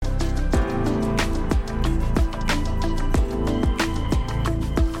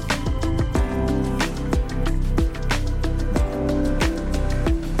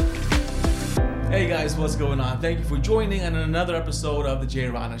going on? Thank you for joining on another episode of the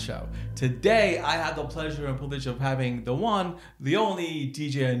Rana Show. Today, I have the pleasure and privilege of having the one, the only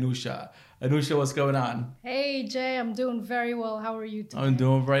DJ Anusha. Anusha, what's going on? Hey, Jay, I'm doing very well. How are you today? I'm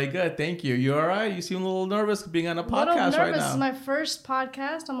doing very good. Thank you. You all right? You seem a little nervous being on a podcast right now. This is my first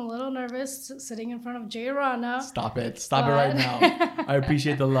podcast. I'm a little nervous sitting in front of Rana. Stop it right now. I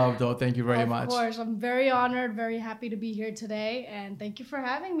appreciate the love, though. Thank you very much. Of course. I'm very honored, very happy to be here today. And thank you for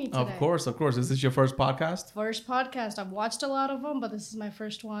having me today. Of course. Is this your first podcast? First podcast. I've watched a lot of them, but this is my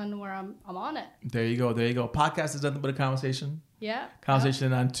first one where I'm on it. There you go. Podcast is nothing but a conversation. Yeah.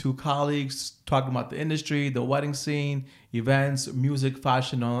 Conversation on two colleagues talking about the industry, the wedding scene, events, music,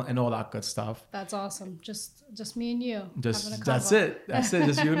 fashion, and all that good stuff. That's awesome. Just me and you. That's it.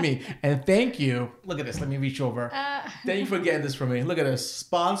 Just you and me. And thank you. Look at this. Let me reach over. Thank you for getting this for me. Look at this.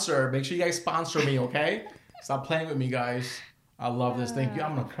 Sponsor. Make sure you guys sponsor me, okay? Stop playing with me, guys. I love this. Thank you.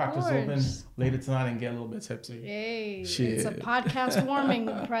 I'm going to crack this open later tonight and get a little bit tipsy. Hey, it's a podcast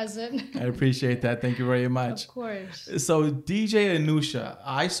warming present. I appreciate that. Thank you very much. Of course. So, DJ Anusha,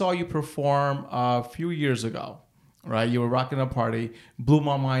 I saw you perform a few years ago, right? You were rocking a party, blew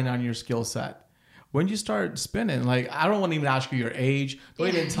my mind on your skill set. When you started spinning, I don't want to even ask you your age. Don't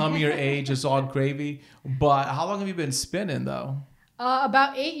even tell me your age. It's all gravy. But how long have you been spinning, though?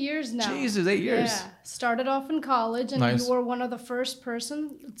 About 8 years now. Jesus, 8 years. Yeah. Started off in college, and nice. You were one of the first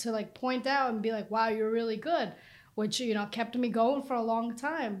person to point out and be like, wow, you're really good, which, kept me going for a long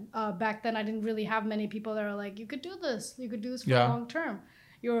time. Back then, I didn't really have many people that were like, you could do this for long term.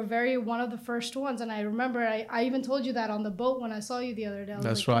 You were one of the first ones. And I remember I even told you that on the boat when I saw you the other day.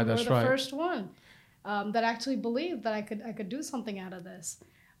 That's right. You were the first one that actually believed that I could do something out of this.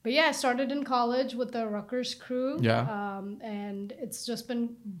 But yeah, I started in college with the Rutgers crew. Yeah. And it's just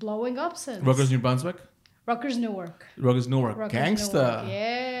been blowing up since. Rutgers, New Brunswick? Rutgers, Newark. Gangsta.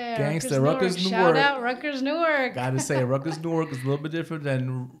 Yeah. Gangsta. Rutgers, Newark. Shout out Rutgers, Newark. Gotta say, Rutgers, Newark is a little bit different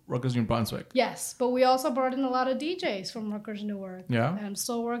than Rutgers, New Brunswick. Yes, but we also brought in a lot of DJs from Rutgers, Newark. Yeah. And I'm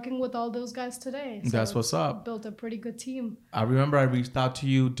still working with all those guys today. So that's what's up. Built a pretty good team. I remember I reached out to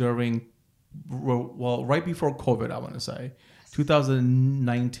you right before COVID, I want to say.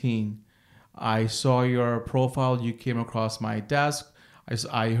 2019, I saw your profile. You came across my desk.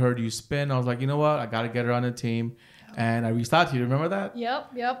 I heard you spin. I was like, you know what? I got to get her on the team. And I reached out to you. Remember that?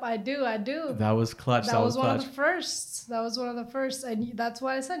 Yep. I do. That was clutch. That was one of the first. And that's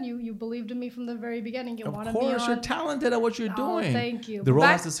why I said you believed in me from the very beginning. You wanted me on. Of course, you're talented at what you're doing. Thank you. The world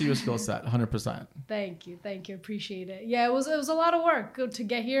has to see your skill set, 100%. Thank you. Appreciate it. Yeah, it was a lot of work to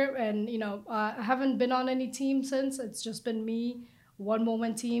get here. And, I haven't been on any team since. It's just been me. One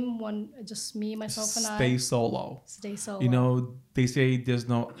moment team, just me, myself, and Stay solo. They say there's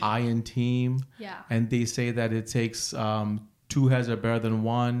no I in team. Yeah. And they say that it takes two heads are better than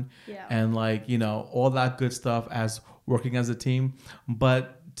one. Yeah. And all that good stuff as working as a team.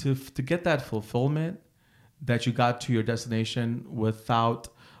 But to get that fulfillment that you got to your destination without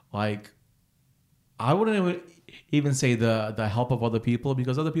I wouldn't even say the help of other people,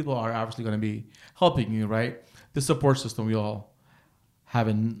 because other people are obviously going to be helping you, right? The support system we all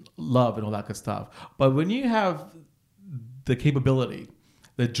having love and all that good stuff. But when you have the capability,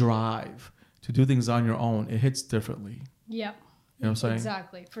 the drive to do things on your own, it hits differently. Yep. You know what I'm saying?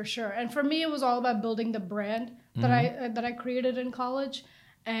 Exactly, for sure. And for me, it was all about building the brand that I created in college.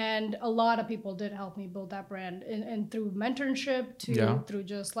 And a lot of people did help me build that brand, and through mentorship, through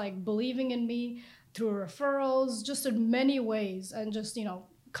just believing in me, through referrals, just in many ways, and just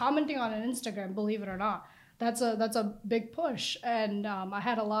commenting on an Instagram, believe it or not. That's a big push, and I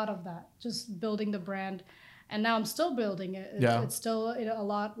had a lot of that, just building the brand, and now I'm still building it. It's still a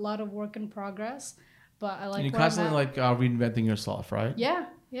lot of work in progress, but I like. And you're constantly reinventing yourself, right? Yeah.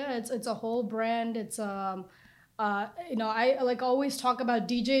 It's a whole brand. It's I always talk about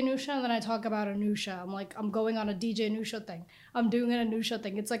DJ Anusha, and then I talk about Anusha. I'm going on a DJ Anusha thing. I'm doing an Anusha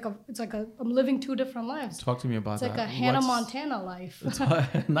thing. It's like I'm living two different lives. Talk to me about that. It's like a Hannah Montana life.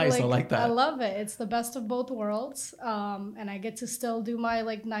 Nice, I like that. I love it. It's the best of both worlds. And I get to still do my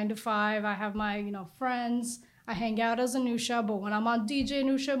 9 to 5. I have my friends. I hang out as Anusha, but when I'm on DJ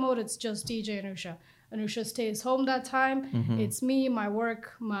Anusha mode, it's just DJ Anusha. Anusha stays home that time. Mm-hmm. It's me, my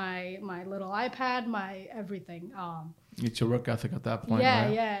work, my little iPad, my everything. It's your work ethic at that point, yeah,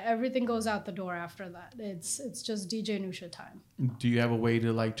 right? Yeah. Everything goes out the door after that. It's just DJ Anusha time. Do you have a way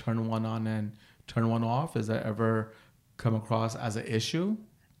to turn one on and turn one off? Has that ever come across as an issue?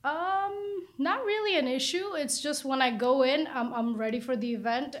 Not really an issue. It's just when I go in, I'm ready for the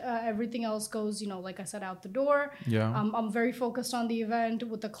event. Everything else goes, like I said, out the door. Yeah. I'm very focused on the event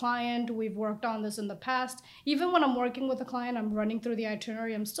with the client. We've worked on this in the past. Even when I'm working with a client, I'm running through the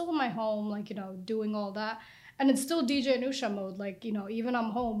itinerary. I'm still in my home, doing all that. And it's still DJ Anusha mode. Even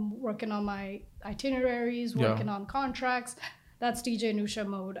I'm home working on my itineraries, working on contracts. That's DJ Anusha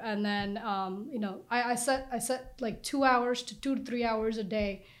mode. And then, I set like 2 hours to 2 to 3 hours a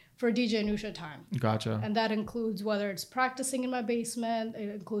day for DJ Anusha time. Gotcha. And that includes whether it's practicing in my basement, it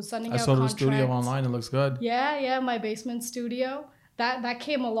includes sending out contracts. I saw the studio online. It looks good. Yeah, my basement studio. That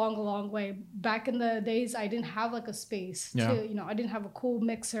came a long way. Back in the days, I didn't have like a space to, I didn't have a cool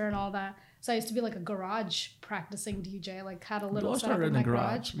mixer and all that. So I used to be like a garage practicing DJ, like had a little setup in my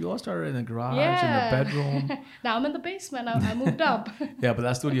garage. We all started in the garage, in the bedroom. Now I'm in the basement. I moved up. Yeah, but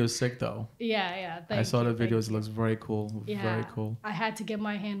that studio is sick though. Yeah. I saw the videos. It looks very cool. Yeah, very cool. I had to get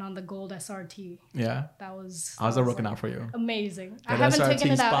my hand on the gold SRT. Yeah. How's that working out for you? Amazing. That I haven't SRT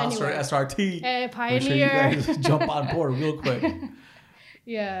taken it out sponsor, anywhere. SRT. Hey, Pioneer. Make sure you guys jump on board real quick.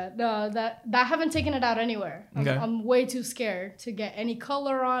 Yeah, no, that I haven't taken it out anywhere. I'm way too scared to get any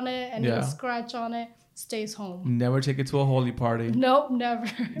color on it, any scratch on it. Stays home. Never take it to a holy party. Nope, never.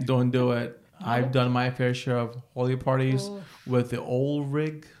 Don't do it. I've done my fair share of holy parties with the old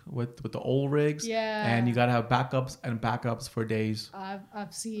rig, with the old rigs. Yeah. And you gotta have backups for days.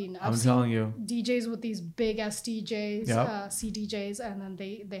 I've seen telling you. DJs with these big SDJs, CDJs, and then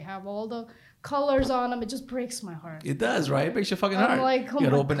they have all the colors on them. It just breaks my heart. It does, right? It breaks your fucking heart. Like, you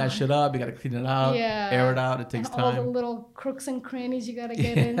gotta open that shit up. You gotta clean it out. Yeah. Air it out. It takes and time. All the little crooks and crannies you gotta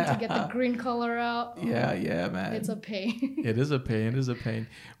get in to get the green color out. Yeah, man. It's a pain. It is a pain.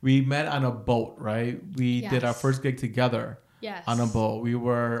 We met on a boat, right? We did our first gig together. Yes. On a boat. We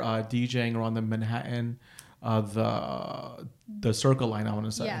were DJing around the Manhattan, the Circle Line, I want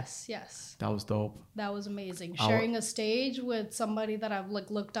to say. Yes. That was dope. That was amazing. Sharing a stage with somebody that I've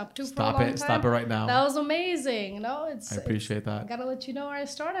looked up to for a long time. Stop it right now. That was amazing. I appreciate that. I gotta let you know where I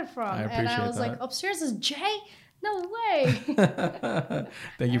started from. I appreciate that. And I was like, upstairs is Jay? No way.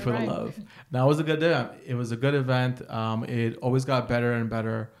 Thank you for the love. That was a good event. It was a good event. It always got better and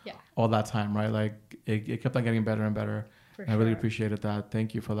better all that time, right? Like it kept on getting better and better. I really appreciated that.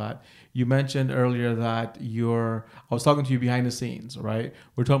 Thank you for that. You mentioned earlier that I was talking to you behind the scenes, right?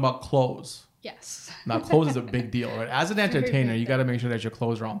 We're talking about clothes. Yes. Now, clothes is a big deal, right? As an entertainer, you got to make sure that your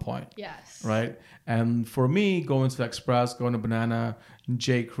clothes are on point. Yes. Right? And for me, going to Express, going to Banana,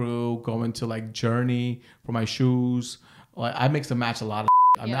 J. Crew, going to like Journey for my shoes, like I mix and match a lot of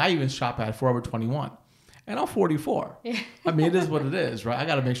I mean, I even shop at Forever 21. And I'm 44. Yeah. I mean, it is what it is, right? I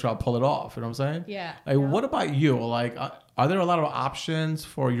got to make sure I pull it off. You know what I'm saying? Yeah. Like, what about you? Like, are there a lot of options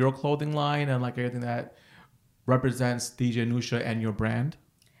for your clothing line and like everything that represents DJ Anusha and your brand?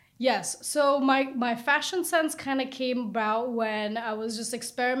 Yes. So my fashion sense kind of came about when I was just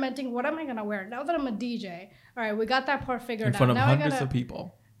experimenting. What am I going to wear? Now that I'm a DJ, all right, we got that part figured out. In front of hundreds of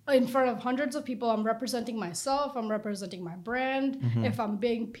people. In front of hundreds of people, I'm representing myself. I'm representing my brand. Mm-hmm. If I'm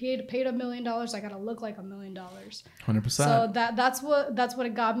being paid $1 million, I gotta look like $1 million. 100%. So that's what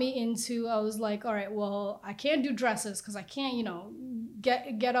it got me into. I was like, all right, well, I can't do dresses because I can't,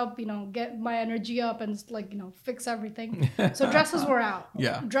 get up, get my energy up and fix everything. So dresses were out.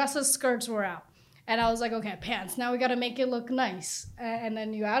 Yeah. Dresses, skirts were out. And I was like, okay, pants. Now we got to make it look nice. And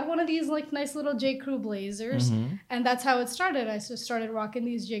then you add one of these like nice little J. Crew blazers. Mm-hmm. And that's how it started. I just started rocking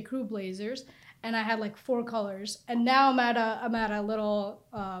these J. Crew blazers. And I had like 4 colors. And now I'm at a little,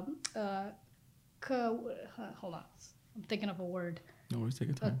 hold on. I'm thinking of a word. No worries, take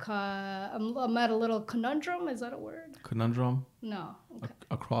your time. I'm at a little conundrum. Is that a word? Conundrum? No. Okay.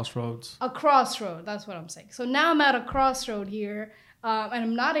 A crossroads? A crossroad. That's what I'm saying. So now I'm at a crossroad here. And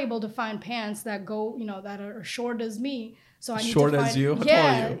I'm not able to find pants that go, that are short as me. So I need short to find, as you? How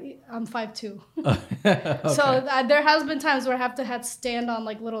yeah, tall are you? I'm 5'2". Okay. So there has been times where I have to stand on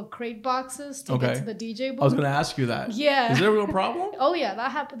like little crate boxes to get to the DJ booth. I was going to ask you that. Yeah. Is there a real problem? Oh yeah,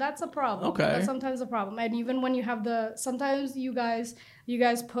 that's a problem. Okay. That's sometimes a problem. And even when you have sometimes you guys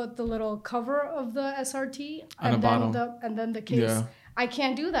put the little cover of the SRT and then the case. Yeah. I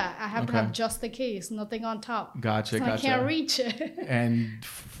can't do that. I have to have just the case, nothing on top. Gotcha. I can't reach it. And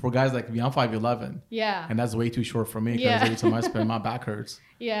for guys like me, I'm 5'11". Yeah. And that's way too short for me because every time I spin, my back hurts.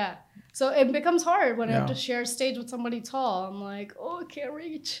 Yeah. So it becomes hard when I have to share stage with somebody tall. I'm like, oh, I can't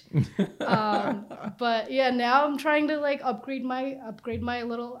reach. But yeah, now I'm trying to like upgrade my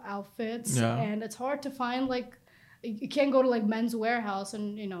little outfits. Yeah. And it's hard to find like, you can't go to like Men's Warehouse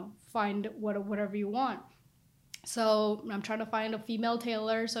and, find whatever you want. So I'm trying to find a female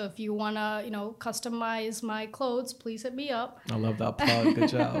tailor. So if you want to, customize my clothes, please hit me up. I love that plug. Good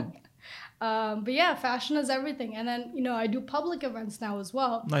job. But yeah, fashion is everything. And then, I do public events now as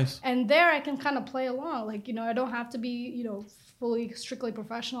well. Nice. And there I can kind of play along. Like, I don't have to be, fully strictly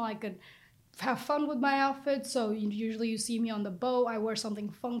professional. I could have fun with my outfit. So usually you see me on the boat. I wear something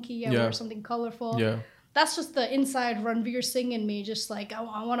funky. I wear something colorful. Yeah. That's just the inside Ranveer Singh in me. Just like, I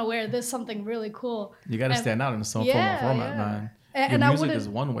want to wear this, something really cool. You got to stand out in some format, man. And your music is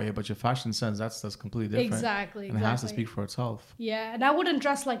one way, but your fashion sense, that's completely different. Exactly. And it has to speak for itself. Yeah, and I wouldn't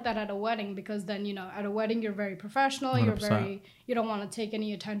dress like that at a wedding because then, at a wedding, you're very professional. 100%. You don't want to take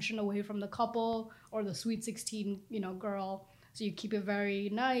any attention away from the couple or the sweet 16, girl. So you keep it very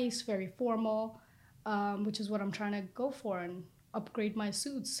nice, very formal, which is what I'm trying to go for and upgrade my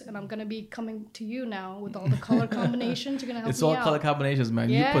suits. And I'm going to be coming to you now with all the color combinations. You're going to help me out. It's all color combinations, man.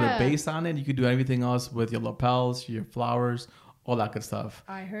 Yeah. You put a base on it. You could do everything else with your lapels, your flowers, all that good stuff.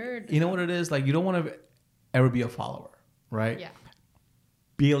 I heard. You know what it is? Like, you don't want to ever be a follower, right? Yeah.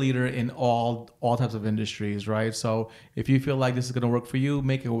 Be a leader in all types of industries, right? So if you feel like this is going to work for you,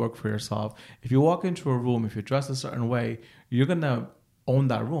 make it work for yourself. If you walk into a room, if you're dressed a certain way, you're going to own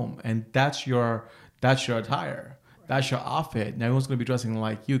that room. And that's your attire. Right. That's your outfit. Now everyone's going to be dressing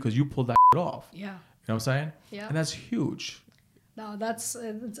like you because you pulled that off. Yeah. You know what I'm saying? Yeah. And that's huge. No,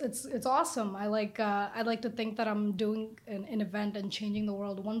 it's awesome. I like to think that I'm doing an event and changing the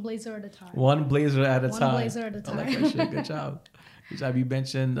world one blazer at a time. One blazer at a time. One blazer at a time. I like that shit. Good job. Good job. You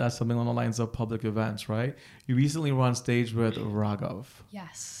mentioned something along the lines of public events, right? You recently were on stage with Raghav.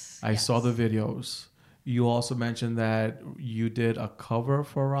 Yes. I saw the videos. You also mentioned that you did a cover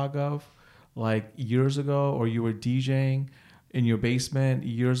for Raghav like years ago, or you were DJing in your basement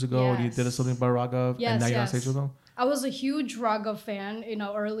years ago and you did something by Raghav, and now you're on stage with him? I was a huge Raghav fan,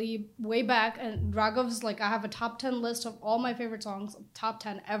 way back. And Raghav's I have a top 10 list of all my favorite songs, top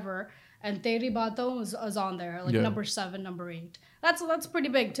 10 ever. And Teri Baaton is on there, number 7, number 8. That's pretty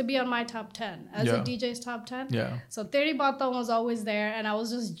big to be on my top 10 as a DJ's top 10. Yeah. So Teri Baaton was always there, and I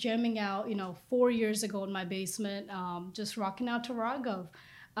was just jamming out, 4 years ago in my basement, just rocking out to Raghav.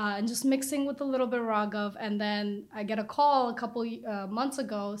 And just mixing with a little bit of Raghav. And then I get a call a couple months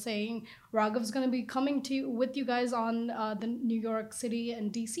ago saying Raghav's going to be coming with you guys on the New York City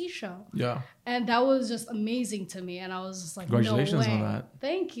and DC show. Yeah. And that was just amazing to me. And I was just like, congratulations no way. On that.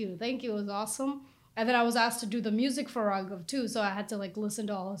 Thank you. It was awesome. And then I was asked to do the music for Raghav too. So I had to listen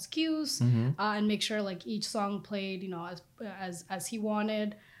to all his cues and make sure each song played, as he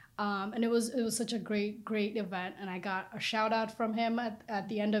wanted. And it was such a great event, and I got a shout out from him at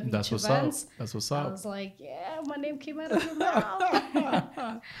the end of each event. That's what's up. I was like, yeah, my name came out of your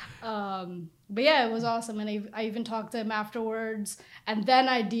mouth. But yeah, it was awesome, and I even talked to him afterwards, and then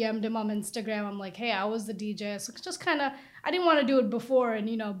I DM'd him on Instagram. I'm like, hey, I was the DJ, so just kind of, I didn't want to do it before and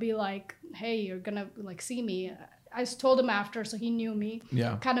be like, hey, you're gonna see me. I told him after, so he knew me.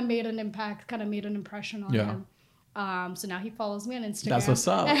 Yeah, kind of made an impact, kind of made an impression on him. So now he follows me on Instagram. That's what's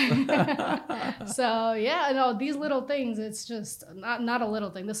up. So yeah, these little things, it's just not a little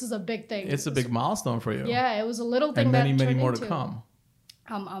thing. This is a big thing. It's a big milestone for you. Yeah, it was a little thing, and many more to come.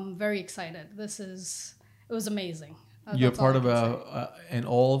 I'm very excited. It was amazing. You're part of an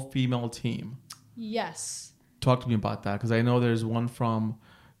all-female team. Yes. Talk to me about that, because I know there's one from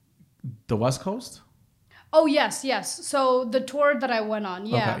the West Coast. Oh, yes. So the tour that I went on,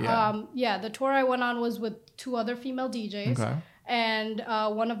 the tour I went on was with 2 other female DJs. Okay. And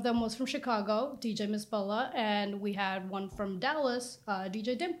one of them was from Chicago, DJ Miss Bella, and we had one from Dallas,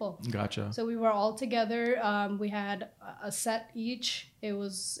 DJ Dimple. Gotcha. So we were all together. We had a set each. It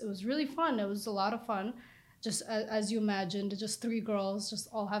was really fun. It was a lot of fun. Just as you imagined, just 3 girls just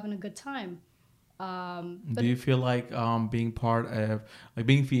all having a good time. Do you feel like being part of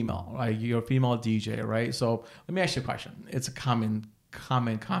being female, like you're a female DJ, right? So let me ask you a question. It's a common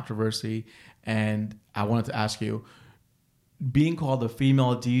controversy, and I wanted to ask you, being called a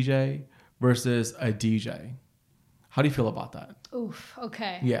female DJ versus a DJ, how do you feel about that? Oof.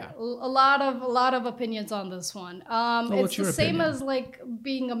 Okay. Yeah. A lot of opinions on this one. It's the same as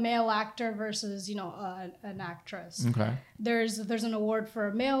being a male actor versus an actress. Okay. There's an award for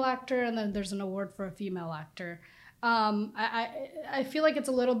a male actor, and then there's an award for a female actor. I feel like it's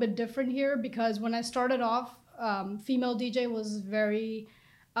a little bit different here, because when I started off, female DJ was very.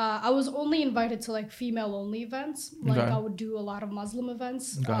 I was only invited to female only events. I would do a lot of Muslim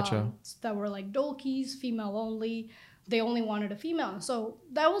events. Gotcha. That were dolkies, female only. They only wanted a female. So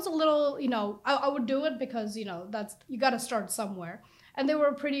that was a little, I would do it because, that's, you got to start somewhere. And they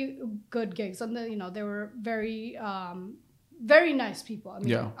were pretty good gigs. And, they were very, very nice people. I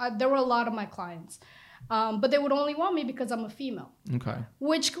mean, there were a lot of my clients. But they would only want me because I'm a female. Okay.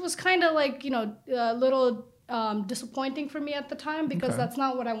 Which was kind of a little disappointing for me at the time because that's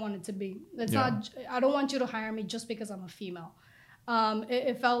not what I wanted to be. It's not. I don't want you to hire me just because I'm a female.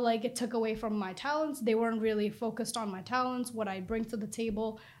 It felt like it took away from my talents. They weren't really focused on my talents, what I bring to the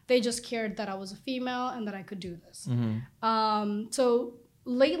table. They just cared that I was a female and that I could do this. So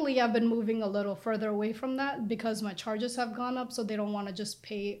lately, I've been moving a little further away from that because my charges have gone up. So they don't want to just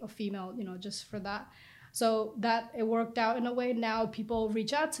pay a female, just for that. So that it worked out in a way. Now people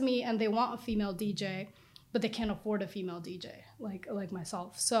reach out to me and they want a female DJ, but they can't afford a female DJ like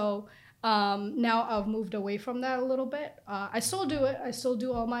myself. So now I've moved away from that a little bit. I still do it. I still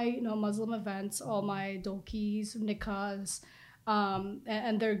do all my Muslim events, all my dolkis, nikahs,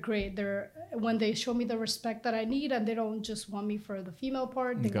 and they're great. They're when they show me the respect that I need, and they don't just want me for the female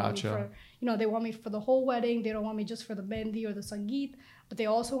part. They want me for they want me for the whole wedding. They don't want me just for the mendi or the sangeet, but they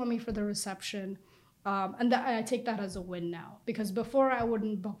also want me for the reception. And I take that as a win now because before I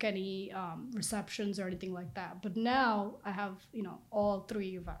wouldn't book any receptions or anything like that. But now I have, all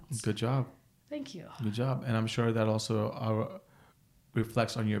 3 events. Good job. Thank you. Good job. And I'm sure that also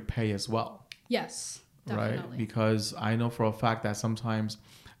reflects on your pay as well. Yes, definitely. Right? Because I know for a fact that sometimes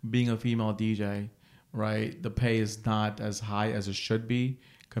being a female DJ, right, the pay is not as high as it should be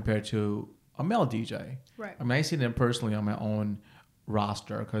compared to a male DJ. Right. I mean, I see them personally on my own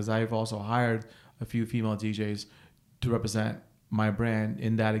roster because I've also hired a few female DJs to represent my brand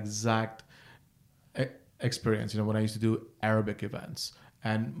in that exact experience. When I used to do Arabic events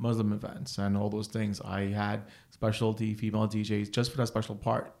and Muslim events and all those things, I had specialty female DJs just for that special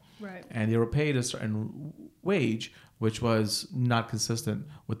part. Right. And they were paid a certain wage, which was not consistent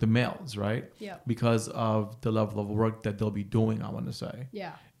with the males, right? Yeah. Because of the level of work that they'll be doing, I want to say.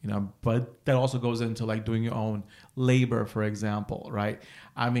 Yeah. But that also goes into like doing your own labor, for example, right?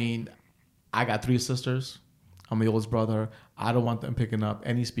 I mean, I got 3 sisters. I'm the oldest brother. I don't want them picking up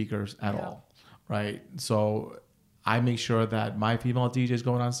any speakers at all, right? So I make sure that my female DJs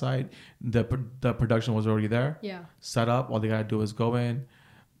going on site, the production was already there, set up. All they got to do is go in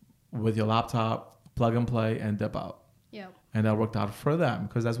with your laptop, plug and play, and dip out. Yeah. And that worked out for them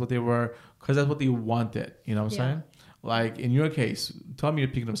because that's what they wanted. You know what I'm saying? Like in your case, tell me you're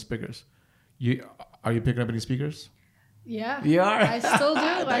picking up speakers. Are you picking up any speakers? Yeah. You are? I still do.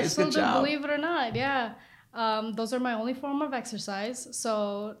 I Nice, still good do, job. believe it or not. Yeah. Those are my only form of exercise.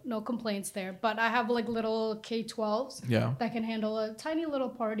 So no complaints there. But I have like little K12s that can handle a tiny little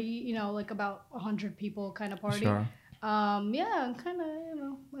party, like about 100 people kind of party. Sure. I'm kind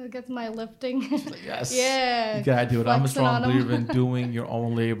of, I get my lifting. Yes. Yeah. You gotta do it. I'm a strong flexing on 'em. believer in doing your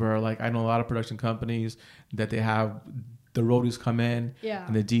own labor. Like I know a lot of production companies that they have the roadies come in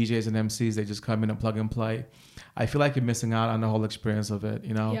and the DJs and MCs, they just come in and plug and play. I feel like you're missing out on the whole experience of it,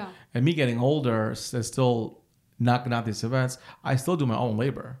 Yeah. And me getting older and still knocking out these events, I still do my own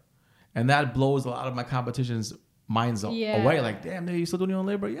labor. And that blows a lot of my competition's minds away. Like, damn, you still doing your own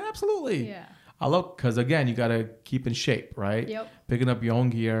labor? Yeah, absolutely. Yeah. I love, because again, you got to keep in shape, right? Yep. Picking up your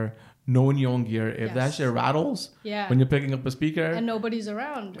own gear, knowing your own gear. If that shit rattles when you're picking up a speaker. And nobody's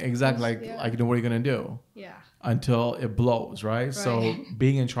around. Exactly. Like you know what you're going to do. Yeah. Until it blows, right? So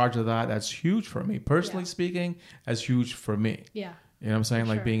being in charge of that's huge for me. Personally speaking, that's huge for me. Yeah. You know what I'm saying?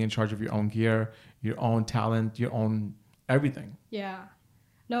 Like being in charge of your own gear, your own talent, your own everything. Yeah.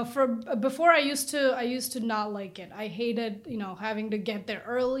 No, before I used to not like it. I hated, having to get there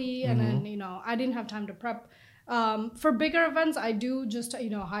early and then, I didn't have time to prep. For bigger events, I do just,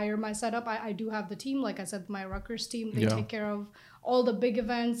 hire my setup. I do have the team. Like I said, my Rutgers team, they take care of all the big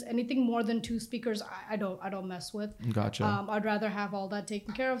events. Anything more than 2 speakers, I don't mess with. Gotcha. I'd rather have all that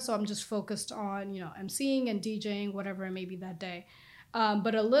taken care of. So I'm just focused on, emceeing and DJing, whatever it may be that day.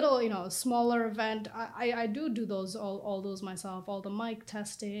 But a little, smaller event, I do those, all those myself, all the mic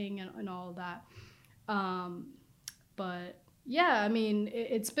testing and all that. But yeah, I mean,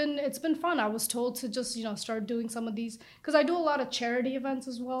 it's been fun. I was told to just, start doing some of these because I do a lot of charity events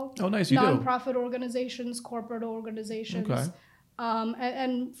as well. Oh, nice. You Nonprofit organizations, corporate organizations. Okay.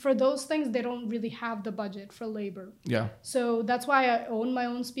 And for those things, they don't really have the budget for labor. Yeah. So that's why I own my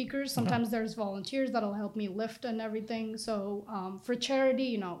own speakers. Sometimes there's volunteers that'll help me lift and everything. So for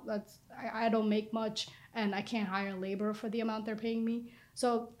charity, I don't make much and I can't hire labor for the amount they're paying me.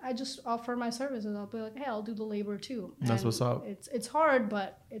 So I just offer my services. I'll be like, hey, I'll do the labor too. That's what's up. It's hard,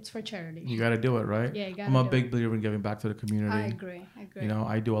 but it's for charity. You got to do it, right? Yeah, you got to I'm a big believer in giving back to the community. I agree.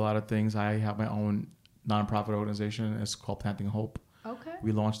 I do a lot of things. I have my own nonprofit organization. It's called Planting Hope. Okay.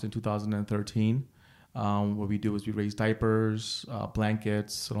 We launched in 2013. What we do is we raise diapers,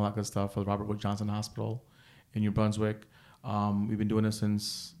 blankets, and all that good stuff for the Robert Wood Johnson Hospital in New Brunswick. We've been doing it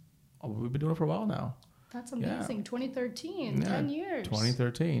for a while now. That's amazing. Yeah. 2013, Yeah, 10 years.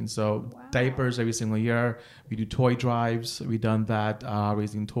 2013. So Wow. diapers every single year. We do toy drives. We done that,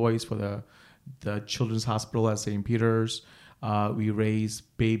 raising toys for the Children's Hospital at St. Peter's. We raise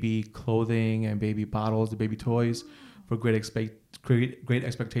baby clothing and baby bottles, the baby toys for great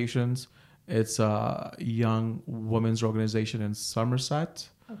expectations. It's a young women's organization in Somerset,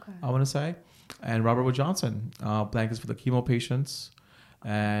 Okay. I want to say. And Robert Wood Johnson, blankets for the chemo patients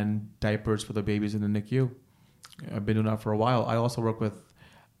and diapers for the babies in the NICU. I've been doing that for a while. I also work with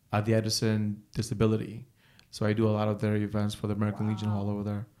the Edison Disability. So I do a lot of their events for the American Legion Hall over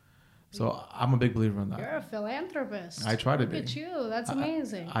there. So I'm a big believer in that. You're a philanthropist. I try to be. Look at you. That's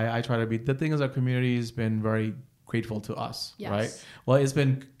amazing. I try to be. The thing is, our community has been very grateful to us, Yes. right? Well, it's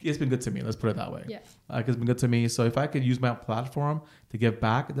been good to me. Let's put it that way. Yeah. It's been good to me. So if I could use my platform to give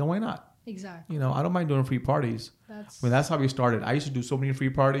back, then why not? Exactly. You know, I don't mind doing free parties. That's how we started. I used to do so many free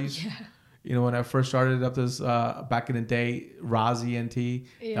parties. Yeah. You know, when I first started up this back in the day, Roz ENT,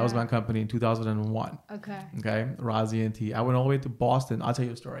 that was my company in 2001. Okay, Roz ENT. I went all the way to Boston. I'll tell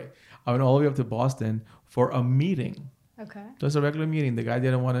you a story. I went all the way up to Boston for a meeting. Okay. Just a regular meeting. The guy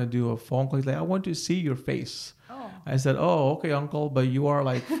didn't want to do a phone call. He's like, I want to see your face. Oh. I said, oh, okay, uncle, but you are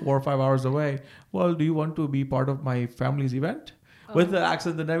like 4 or 5 hours away. Well, do you want to be part of my family's event? With the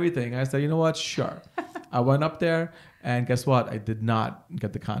accent and everything. I said, you know what? Sure. I went up there, and guess what? I did not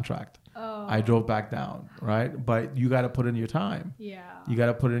get the contract. Oh. I drove back down, right? But you got to put in your time. Yeah. You got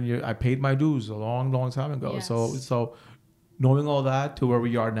to put in I paid my dues a long, long time ago. Yes. So knowing all that to where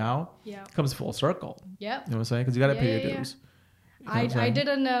we are now comes full circle. Yep. You know what I'm saying? Because you got to pay your dues. You know I did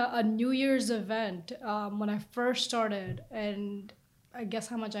a New Year's event when I first started, and I guess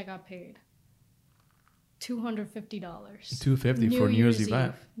how much I got paid? $250. $250 for a New Year's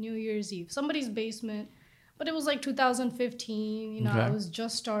event. New Year's Eve. Somebody's basement. But it was like 2015. You know, I was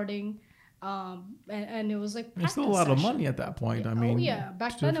just starting. And it was like it's still a lot of money at that point. Yeah. I mean,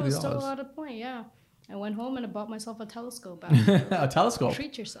 back then it was still a lot of money. Yeah. I went home and I bought myself a telescope. A telescope?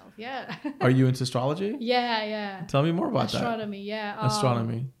 Treat yourself. Yeah. Are you into astrology? Yeah. Tell me more about Astronomy, yeah.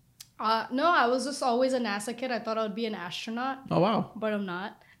 Astronomy. No, I was just always a NASA kid. I thought I would be an astronaut. Oh, wow. But I'm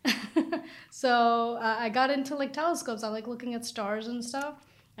not. So I got into like telescopes. I like looking at stars and stuff.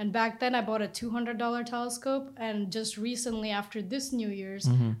 And back then I bought a $200 telescope. And just recently after this New Year's,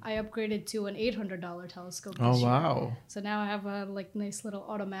 I upgraded to an $800 telescope. Oh, wow. So now I have a like nice little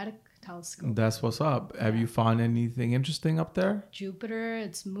automatic telescope. That's what's up. Have you found anything interesting up there? Jupiter,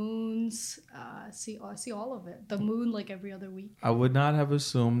 its moons. I see all of it. The moon like every other week. I would not have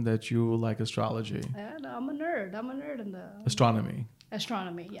assumed that you like astrology. Yeah, no, I'm a nerd in the...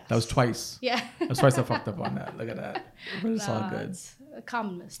 Astronomy, yes. That was twice. Yeah. That's twice I fucked up on that. Look at that. But it's all good. It's a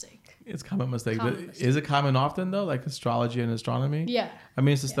common mistake. It's a common mistake. Is it common often, though, like astrology and astronomy? Yeah. I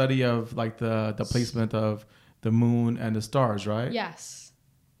mean, it's the study of like the placement of the moon and the stars, right? Yes.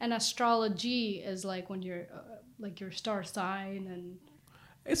 And astrology is like when you're like your star sign and...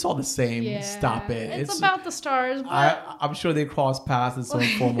 It's all the same. Yeah, Stop it. It's about the stars. But... I'm sure they cross paths in some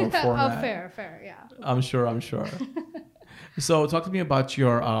form or format. Oh, fair, yeah. I'm sure. So talk to me about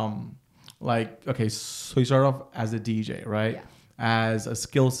your okay, so you started off as a DJ, right? Yeah. As a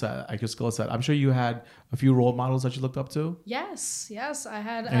skill set, like your skill set. I'm sure you had a few role models that you looked up to. Yes. I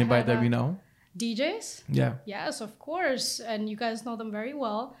had anybody that we know? DJs? Yeah. Yes, of course. And you guys know them very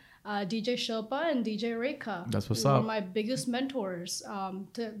well. DJ Shilpa and DJ Rekha. That's what's up. up. Were my biggest mentors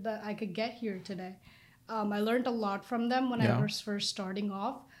that I could get here today. I learned a lot from them when I was first starting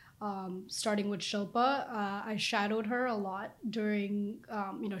off. Starting with Shilpa, I shadowed her a lot during,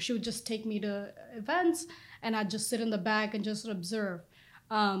 she would just take me to events and I'd just sit in the back and just observe.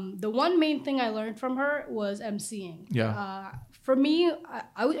 The one main thing I learned from her was emceeing. Yeah. For me,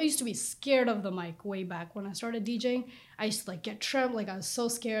 I used to be scared of the mic way back when I started DJing. I used to like get trembled, like I was so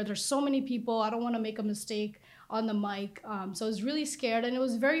scared. There's so many people. I don't want to make a mistake on the mic. So I was really scared, and it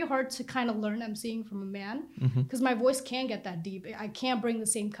was very hard to kind of learn emceeing from a man because my voice can't get that deep. I can't bring the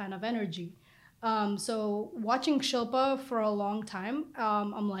same kind of energy. So watching Shilpa for a long time,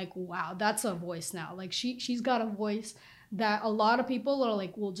 I'm like, wow, that's a voice now. Like she's got a voice that a lot of people are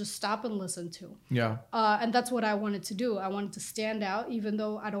like, will just stop and listen to. Yeah. And that's what I wanted to do. I wanted to stand out, even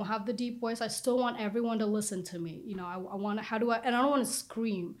though I don't have the deep voice. I still want everyone to listen to me. You know, I want to, and I don't want to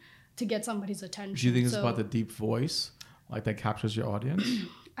scream to get somebody's attention. Do you think it's about the deep voice, like that captures your audience?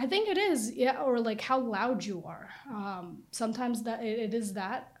 I think it is, yeah, or like how loud you are. Sometimes that it is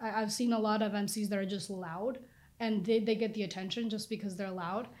that. I've seen a lot of MCs that are just loud, and they get the attention just because they're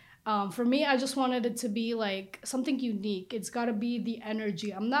loud. For me, I just wanted it to be like something unique. It's got to be the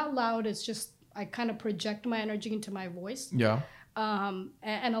energy. I'm not loud. It's just I kind of project my energy into my voice. Yeah.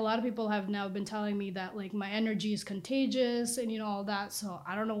 And a lot of people have now been telling me that like my energy is contagious and all that. So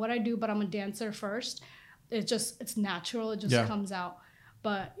I don't know what I do, but I'm a dancer first. It's natural. It just comes out.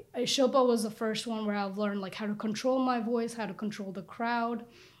 But Shilpa was the first one where I've learned like how to control my voice, how to control the crowd.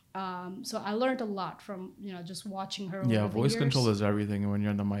 So I learned a lot from just watching her. Yeah, over the voice years. control is everything when you're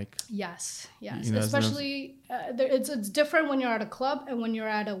on the mic. Yes. Especially it's different when you're at a club and when you're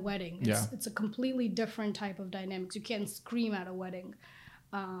at a wedding. It's a completely different type of dynamics. You can't scream at a wedding,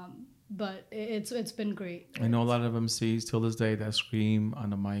 but it's been great. I know a lot of MCs till this day that scream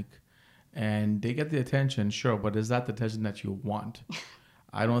on the mic, and they get the attention, sure, but is that the attention that you want?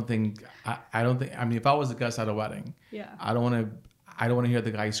 I don't think. I don't think. I mean, if I was a guest at a wedding, I don't want to hear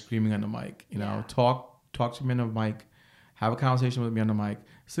the guy screaming on the mic. Talk to me on the mic, have a conversation with me on the mic,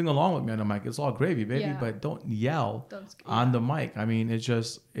 sing along with me on the mic. It's all gravy, baby, but don't yell on the mic. I mean,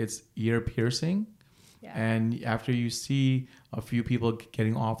 it's ear piercing. Yeah. And after you see a few people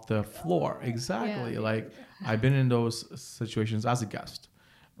getting off the floor, exactly. Like I've been in those situations as a guest,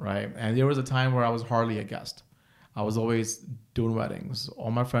 right? And there was a time where I was hardly a guest. I was always doing weddings,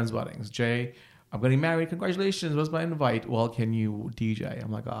 all my friends' weddings. Jay, I'm getting married. Congratulations. What's my invite? Well, can you DJ? I'm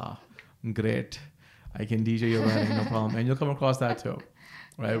like, great. I can DJ your wedding, no problem. And you'll come across that too,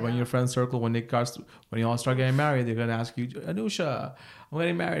 right? When your friend circle, when you all start getting married, they're going to ask you, Anusha, I'm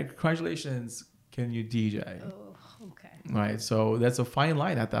getting married. Congratulations. Can you DJ? Oh, okay. Right. So that's a fine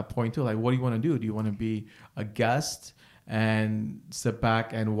line at that point too. Like, what do you want to do? Do you want to be a guest and sit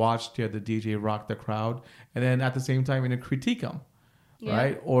back and watch the DJ rock the crowd, and then at the same time, critique them?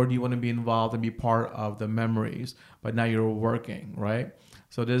 Right? Or do you want to be involved and be part of the memories, but now you're working, right?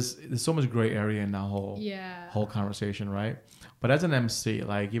 So there's so much gray area in that whole conversation, right? But as an MC,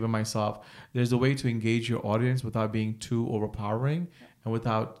 like even myself, there's a way to engage your audience without being too overpowering and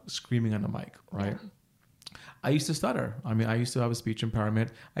without screaming on the mic, right? Yeah. I used to stutter. I mean, I used to have a speech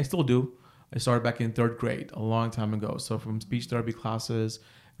impairment. I still do. I started back in 3rd grade a long time ago. So from speech therapy classes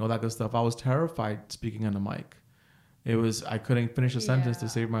and all that good stuff, I was terrified speaking on the mic. I couldn't finish a sentence to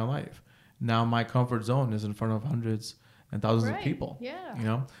save my life. Now my comfort zone is in front of hundreds and thousands of people.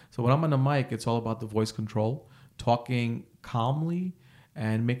 Yeah. So when I'm on the mic, it's all about the voice control, talking calmly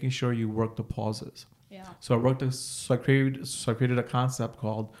and making sure you work the pauses. Yeah. So I created a concept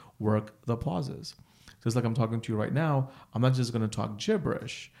called work the pauses. Just like I'm talking to you right now, I'm not just going to talk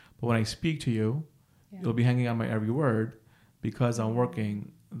gibberish, but when I speak to you, you'll be hanging on my every word because I'm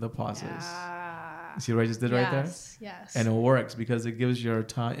working the pauses. See what I just did right there? Yes. And it works because it gives your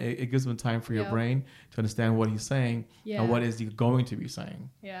time. It gives them time for your brain to understand what he's saying and what is he going to be saying.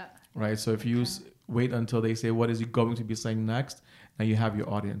 Yeah. Right. So if you wait until they say what is he going to be saying next, now you have your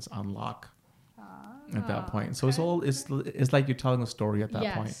audience on lock at that point. So it's like you're telling a story at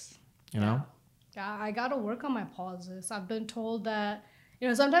that point. You know. Yeah, I got to work on my pauses. I've been told that.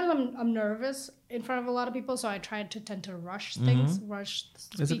 Sometimes I'm nervous in front of a lot of people, so I tend to rush things, rush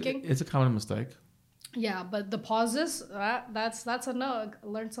speaking. It's a common mistake. Yeah, but the pauses, that's a no. I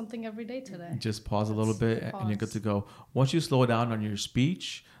learned something every day today. Just pause a little bit and you're good to go. Once you slow down on your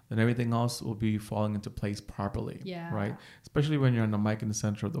speech, then everything else will be falling into place properly. Yeah. Right? Especially when you're on the mic in the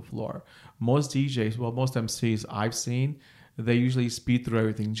center of the floor. Most DJs, most MCs I've seen, they usually speed through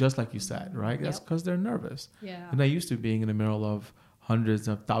everything just like you said, right? That's because they're nervous. Yeah. And they're used to being in the middle of hundreds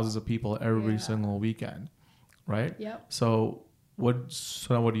of thousands of people every single weekend, right? Yep. So what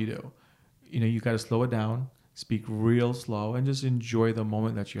do you do? You got to slow it down, speak real slow, and just enjoy the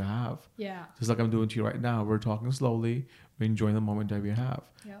moment that you have. Yeah. Just like I'm doing to you right now. We're talking slowly. We're enjoying the moment that we have.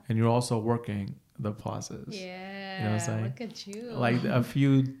 Yep. And you're also working the pauses. Yeah. You know what I'm saying? Look at you. Like a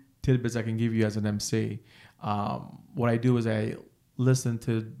few tidbits I can give you as an MC. What I do is I listen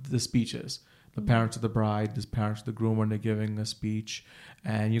to the speeches. The parents of the bride, the parents of the groom when they're giving a speech.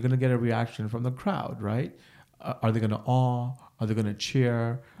 And you're going to get a reaction from the crowd, right? Are they going to awe? Are they going to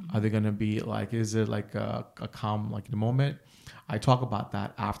cheer? Are they going to be like, is it like a calm, like in the moment? I talk about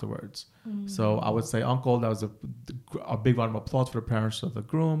that afterwards. So I would say, Uncle, that was a big round of applause for the parents of the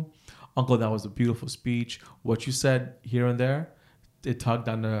groom. Uncle, that was a beautiful speech. What you said here and there, it tugged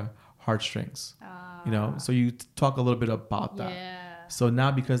on the heartstrings. So you talk a little bit about that. Yeah. So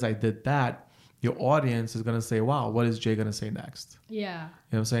now because I did that, your audience is going to say, wow, what is Jay going to say next? Yeah. You know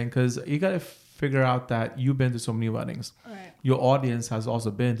what I'm saying? Because you got to figure out that you've been to so many weddings. Right. Your audience has also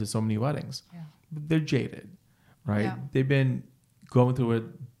been to so many weddings. Yeah. They're jaded, right? Yeah. They've been going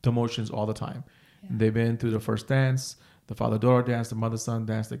through the motions all the time. Yeah. They've been through the first dance, the father-daughter dance, the mother-son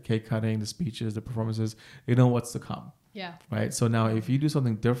dance, the cake cutting, the speeches, the performances. They know what's to come. Yeah. Right? So now if you do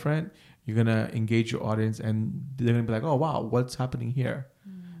something different, you're going to engage your audience and they're going to be like, oh, wow, what's happening here?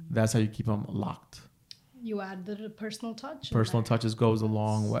 That's how you keep them locked. you add the personal touch. Personal touches goes a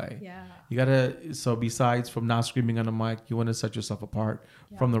long way. Yeah. You gotta, so besides from not screaming on the mic, you want to set yourself apart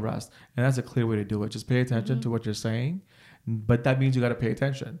from the rest. And that's a clear way to do it. Just pay attention to what you're saying. But that means you got to pay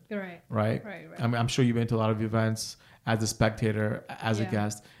attention. Right. I mean, I'm sure you've been to a lot of events as a spectator, as a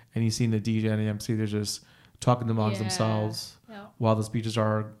guest, and you've seen the DJ and the MC, they're just talking amongst themselves while the speeches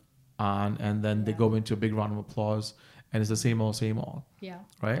are on, and then they go into a big round of applause, and it's the same old. Yeah.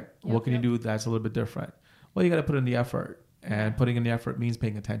 Right? What can you do that's a little bit different? Well, you got to put in the effort, and putting in the effort means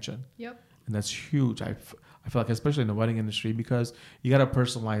paying attention. Yep. And that's huge. I feel like, especially in the wedding industry, because you got to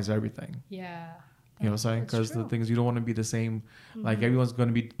personalize everything. Yeah. You know what I'm saying? Because the things, you don't want to be the same. Like everyone's going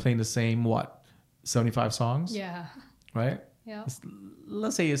to be playing the same, 75 songs? Yeah. Right? Yeah.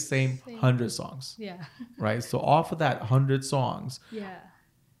 Let's say it's same 100 songs. Yeah. Right? So off of that 100 songs,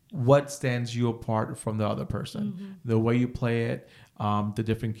 what stands you apart from the other person? The way you play it, the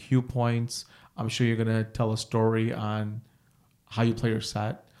different cue points. I'm sure you're going to tell a story on how you play your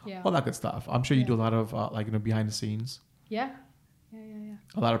set. Yeah. All that good stuff. I'm sure you do a lot of behind the scenes. Yeah.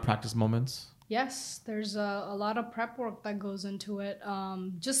 A lot of practice moments. Yes, there's a lot of prep work that goes into it.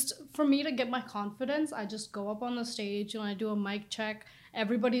 Just for me to get my confidence, I just go up on the stage and I do a mic check.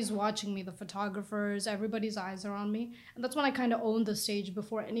 Everybody's watching me, the photographers, everybody's eyes are on me. And that's when I kind of own the stage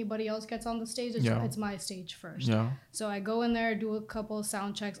before anybody else gets on the stage. It's my stage first. Yeah. So I go in there, do a couple of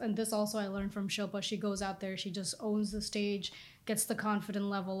sound checks. And this also I learned from Shilpa. She goes out there, she just owns the stage, gets the confident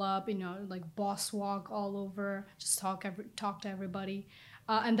level up, like boss walk all over, just talk to everybody.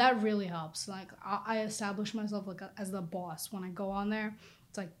 And that really helps. Like I establish myself as the boss when I go on there.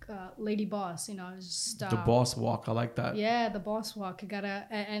 It's like lady boss, just the boss walk. I like that. Yeah, the boss walk. You gotta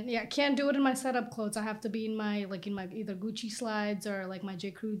I can't do it in my setup clothes. I have to be in my either Gucci slides or like my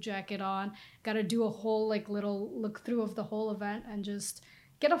J. Crew jacket on. Gotta do a whole little look through of the whole event and just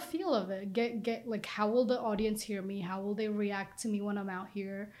get a feel of it. Get like, how will the audience hear me? How will they react to me when I'm out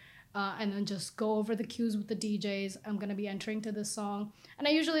here? And then just go over the cues with the DJs. I'm going to be entering to this song. And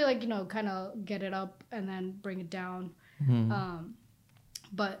I usually kind of get it up and then bring it down.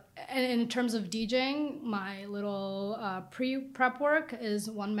 But in terms of DJing, my little pre-prep work is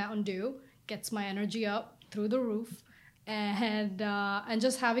one Mountain Dew. Gets my energy up through the roof. And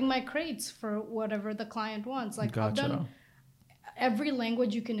just having my crates for whatever the client wants. Like I've done every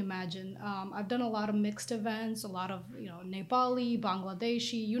language you can imagine. I've done a lot of mixed events, a lot of Nepali,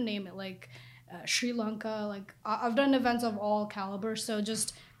 Bangladeshi, you name it, like Sri Lanka. Like I've done events of all caliber. So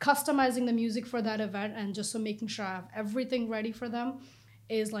just customizing the music for that event and just making sure I have everything ready for them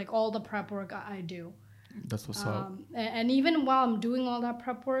is like all the prep work I do. That's what's up. And even while I'm doing all that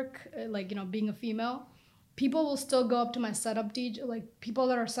prep work, being a female, people will still go up to my setup DJ, like people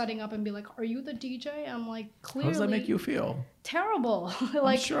that are setting up and be like, "Are you the DJ?" I'm like, clearly. How does that make you feel? Terrible.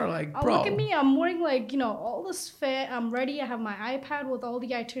 I'm sure, bro. Look at me. I'm wearing all this fit. I'm ready. I have my iPad with all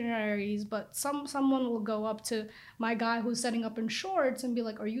the itineraries. But someone will go up to my guy who's setting up in shorts and be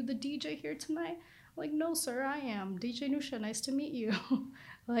like, "Are you the DJ here tonight?" I'm like, "No, sir, I am DJ Anusha. Nice to meet you."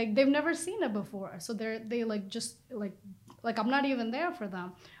 Like they've never seen it before, so they I'm not even there for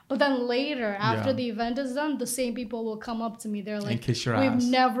them. But then later, after the event is done, the same people will come up to me. They're like, and kiss your "We've ass.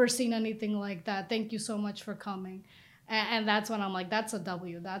 never seen anything like that. Thank you so much for coming." And that's when I'm like, that's a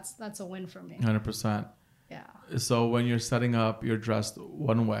W. That's a win for me. 100%. Yeah. So when you're setting up, you're dressed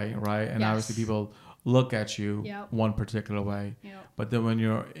one way, right? And obviously people look at you one particular way. Yep. But then when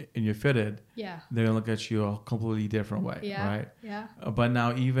you're fitted, they're gonna look at you a completely different way, right? Yeah. But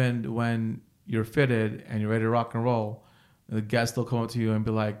now even when you're fitted and you're ready to rock and roll, the guests will come up to you and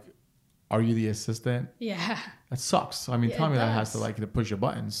be like, "Are you the assistant?" Yeah. That sucks. I mean, tell me that has to push your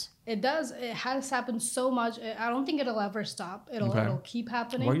buttons. It does. It has happened so much. I don't think it'll ever stop. It'll keep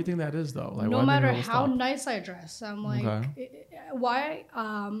happening. Why do you think that is, though? No matter how nice I dress, I'm like, why?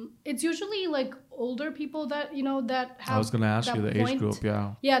 It's usually like older people that that have. I was gonna ask you the age group,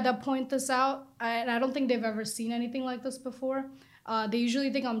 that point this out, and I don't think they've ever seen anything like this before. They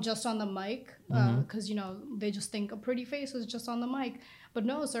usually think I'm just on the mic because they just think a pretty face is just on the mic. But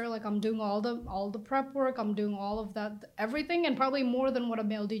no, sir, like I'm doing all the prep work. I'm doing all of that, everything, and probably more than what a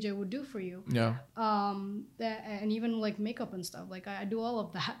male DJ would do for you. Yeah. And even like makeup and stuff. Like I do all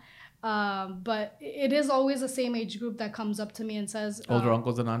of that. But it is always the same age group that comes up to me and says older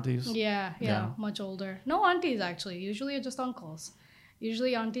uncles and aunties. Yeah, much older. No aunties actually. Usually it's just uncles.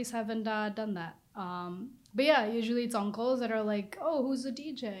 Usually aunties haven't done that. But yeah, usually it's uncles that are like, "Oh, who's the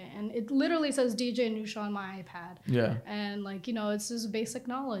DJ?" And it literally says DJ Anusha on my iPad. Yeah. And it's just basic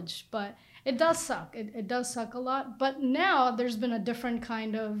knowledge. But it does suck. It does suck a lot. But now there's been a different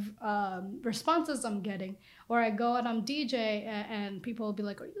kind of responses I'm getting Or I go and I'm DJ and people will be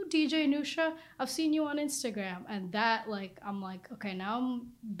like, "Are you DJ Anusha? I've seen you on Instagram." And that, like, I'm like, okay, now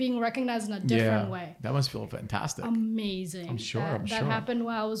I'm being recognized in a different way. That must feel fantastic. Amazing. I'm sure. That happened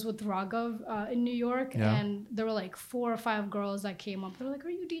while I was with Raghav in New York, Yeah. and there were like 4 or 5 girls that came up. They're like, "Are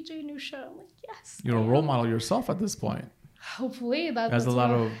you DJ Anusha?" I'm like, "Yes." You're a role model yourself at this point. Hopefully that's a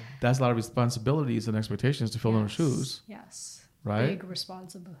lot of responsibilities and expectations to fill in those shoes. Yes. Right. Big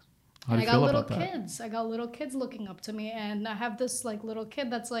responsibility. How do you I got feel little about that? kids. I got little kids looking up to me, and I have this like little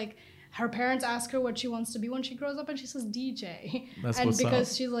kid that's like, her parents ask her what she wants to be when she grows up, and she says DJ. That's and what's because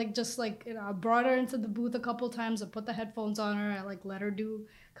up. she's like, just like, you know, I brought her into the booth a couple times. I put the headphones on her. I like let her do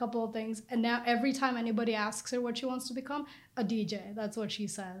a couple of things, and now every time anybody asks her what she wants to become, a DJ. That's what she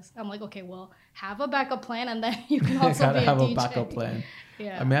says. I'm like, okay, well, have a backup plan, and then you can also gotta be have a a DJ. backup plan.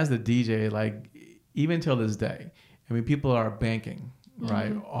 Yeah. I mean, as the DJ, like even till this day, I mean, people are banking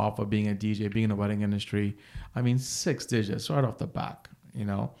right off of being a DJ, being in the wedding industry. I mean, 6 digits right off the back. You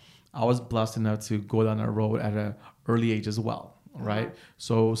know, I was blessed enough to go down that road at an early age as well. Right.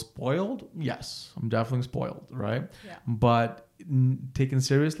 So spoiled, yes, I'm definitely spoiled. Right. Yeah. But taken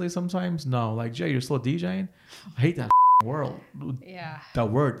seriously sometimes, no. Like, Jay, you're still DJing? I hate that world. Yeah.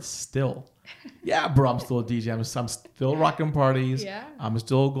 That word still. Yeah, bro, I'm still a DJ. I'm still rocking parties. Yeah. I'm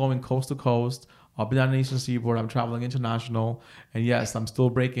still going coast to coast. Up and down the Eastern Seaboard. I'm traveling international. And yes, I'm still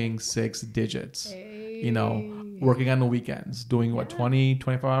breaking 6 digits. Hey. You know, working on the weekends, doing what, 20,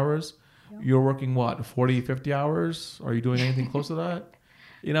 25 hours? Yep. You're working what, 40, 50 hours? Are you doing anything close to that?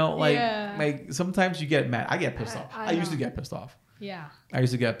 You know, like sometimes you get mad. I get pissed off. I used to get pissed off. Yeah. I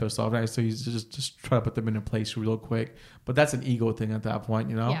used to get pissed off. And I used to just try to put them in a place real quick. But that's an ego thing at that point,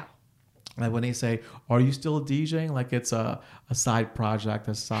 you know? Yeah. Like when they say, "Are you still DJing?" Like it's a side project,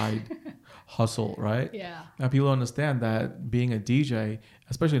 a side hustle, right? Yeah. Now people don't understand that being a DJ,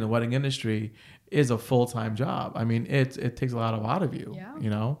 especially in the wedding industry, is a full-time job. I mean, it takes a lot out of you. Yeah. You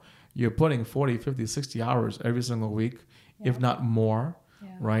know, you're putting 40, 50, 60 hours every single week, if not more,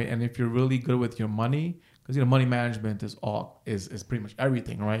 right? And if you're really good with your money, because you know money management is pretty much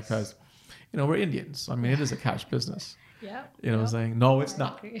everything, right? Because you know we're Indians. I mean, it is a cash business. Yeah. You know what I'm saying? No, it's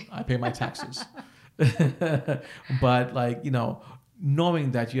not. I pay my taxes. But like, you know,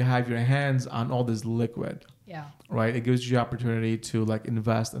 knowing that you have your hands on all this liquid, right? It gives you the opportunity to like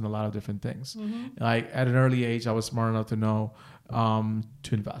invest in a lot of different things. Like at an early age, I was smart enough to know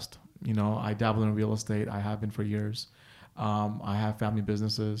to invest. You know, I dabble in real estate. I have been for years. I have family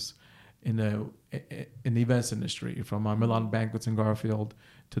businesses in the events industry, from Milan Banquets in Garfield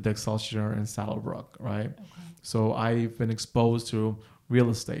to the Excelsior in Saddlebrook, right? Okay. So I've been exposed to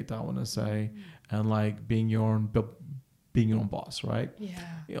real estate, I want to say, and like being your own boss, right?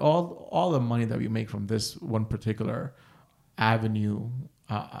 Yeah. All the money that we make from this one particular avenue,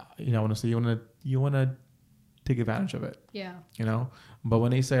 you know, I want to say you want to take advantage of it. Yeah. You know, but when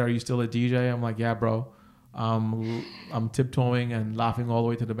they say, "Are you still a DJ?" I'm like, "Yeah, bro. I'm tiptoeing and laughing all the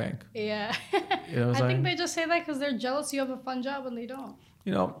way to the bank." Yeah. You know what I think they just say that because they're jealous you have a fun job and they don't.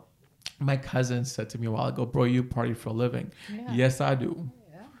 You know, my cousin said to me a while ago, "Bro, you party for a living." Yeah. Yes, I do.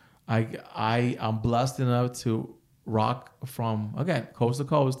 Yeah. I am blessed enough to rock from, again, coast to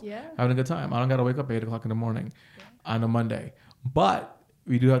coast, having a good time. I don't got to wake up at 8 o'clock in the morning on a Monday. But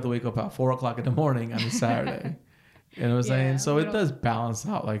we do have to wake up at 4 o'clock in the morning on a Saturday. You know what I'm saying? So it does balance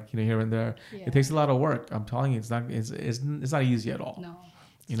out, like, you know, here and there. Yeah. It takes a lot of work. I'm telling you, it's not easy at all. No.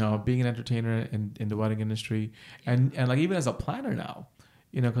 You know, being an entertainer in the wedding industry, and like even as a planner now,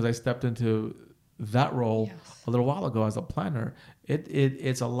 you know, because I stepped into that role a little while ago as a planner.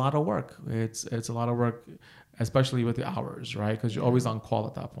 It's a lot of work. It's a lot of work, especially with the hours, right? Because you're always on call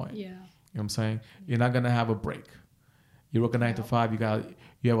at that point. Yeah. You know what I'm saying? You're not gonna have a break. You work a 9 to 5.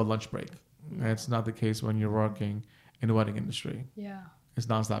 You have a lunch break. That's not the case when you're working in the wedding industry. Yeah. It's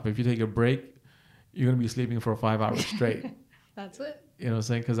nonstop. If you take a break, you're going to be sleeping for 5 hours straight. That's it. You know what I'm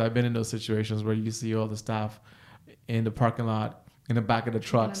saying? Because I've been in those situations where you see all the staff in the parking lot, in the back of the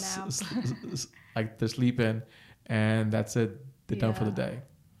trucks, like they're sleeping, and that's it. They're done for the day.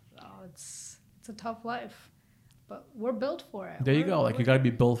 Oh, it's a tough life, but we're built for it. There you go. Like, you got to be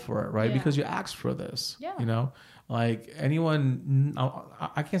built for it, right? Yeah. Because you asked for this. Yeah. You know? Like, anyone,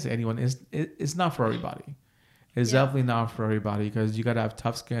 I can't say anyone, it's not for everybody. It's definitely not for everybody, because you got to have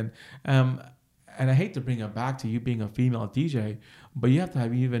tough skin. And I hate to bring it back to you being a female DJ, but you have to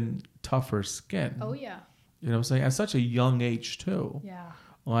have even tougher skin. Oh, yeah. You know what I'm saying? At such a young age, too. Yeah.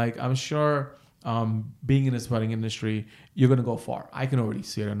 Like, I'm sure being in this wedding industry, you're going to go far. I can already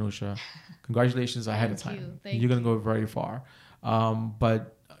see it, Anusha. Congratulations ahead of time. You're going to go very far.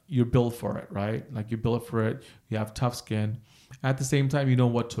 But you're built for it, right? Like, you're built for it. You have tough skin. At the same time, you know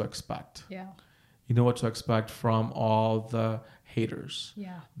what to expect. Yeah. you know what to expect from all the haters.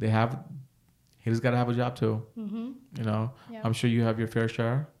 Yeah. Haters got to have a job too. Mm-hmm. You know, Yeah. I'm sure you have your fair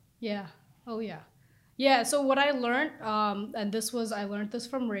share. Yeah. Oh yeah. Yeah. So what I learned, and I learned this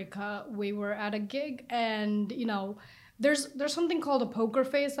from Reka. We were at a gig, and there's something called a poker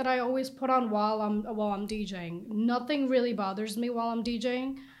face that I always put on while I'm DJing. Nothing really bothers me while I'm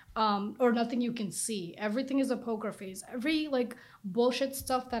DJing, or nothing you can see. Everything is a poker face. Every like bullshit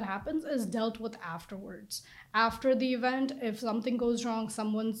stuff that happens is dealt with afterwards. After the event, if something goes wrong,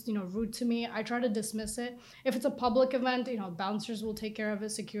 someone's rude to me, I try to dismiss it. If it's a public event, bouncers will take care of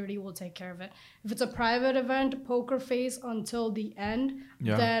it, security will take care of it. If it's a private event, poker face until the end.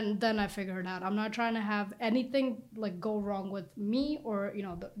 Yeah. Then I figure it out. I'm not trying to have anything like go wrong with me or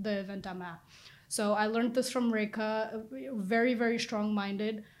the event I'm at. So I learned this from Reka, very very strong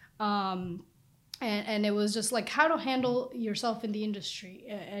minded. And it was just like how to handle yourself in the industry,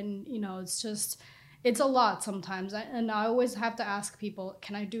 and it's a lot sometimes, and I always have to ask people,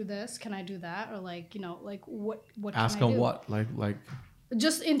 can I do this, can I do that, or like what ask can I them do? what like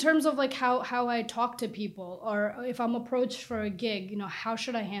Just in terms of like how I talk to people, or if I'm approached for a gig, how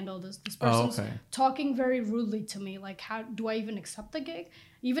should I handle this person's talking very rudely to me, like how do I even accept the gig,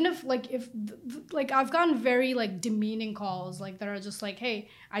 even if I've gotten very like demeaning calls like that are just like, hey,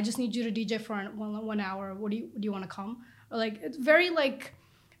 I just need you to DJ for 1 hour, do you want to come, or like it's very like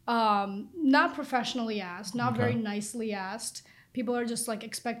not professionally asked, not very nicely asked. People are just like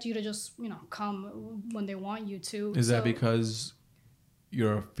expect you to just come when they want you to. Is that because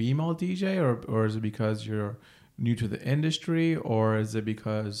you're a female DJ, or is it because you're new to the industry, or is it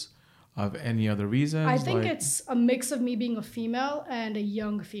because of any other reasons? I think it's a mix of me being a female and a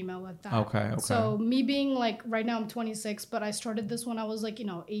young female at that. Okay. So me being like, right now I'm 26, but I started this when I was like,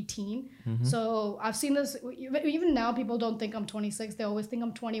 18. Mm-hmm. So I've seen this, even now people don't think I'm 26. They always think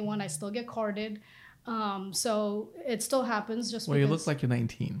I'm 21. I still get carded. So it still happens just because... Well, you look like you're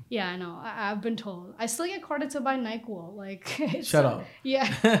 19. Yeah, I know. I've been told. I still get carded to buy NyQuil. Like, Shut up. Yeah.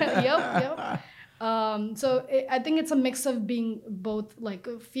 Yep. I think it's a mix of being both like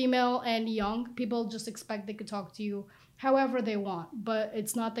female and young. People just expect they could talk to you however they want, but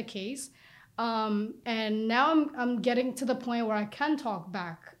it's not the case. And now I'm getting to the point where I can talk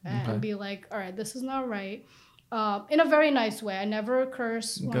back and be like, all right, this is not right. In a very nice way. I never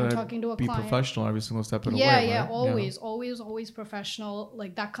curse when I'm talking to a client. Be professional every single step of the way. Yeah, right? always professional.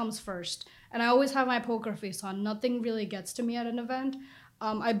 Like that comes first. And I always have my poker face on. Nothing really gets to me at an event.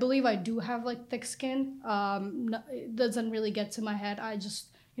 I believe I do have like thick skin. It doesn't really get to my head. I just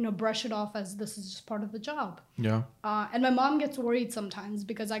brush it off as this is just part of the job. Yeah. And my mom gets worried sometimes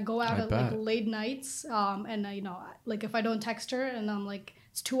because I go out at like late nights. And like if I don't text her and I'm like,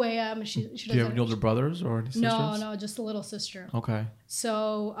 it's 2 a.m. and she doesn't. Do you have any older brothers or any sisters? No, just a little sister. Okay.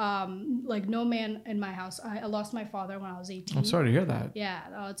 So like no man in my house. I lost my father when I was 18. I'm sorry to hear that. Yeah,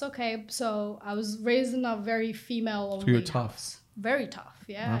 no, it's okay. So I was raised in a very female-only So you're tough. house. Very tough,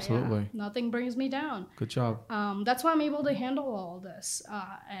 yeah. Absolutely. Yeah. Nothing brings me down. Good job. That's why I'm able to handle all this.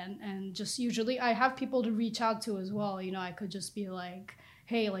 And just usually I have people to reach out to as well. I could just be like,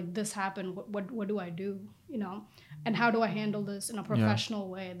 hey, like this happened. What do I do? And how do I handle this in a professional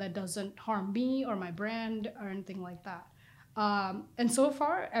way that doesn't harm me or my brand or anything like that? And so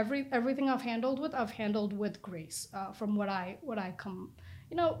far, everything I've handled with grace. From what I come.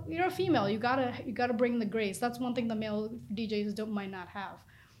 You're a female. You gotta bring the grace. That's one thing the male DJs might not have.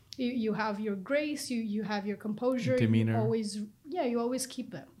 You have your grace. You have your composure. Demeanor. You always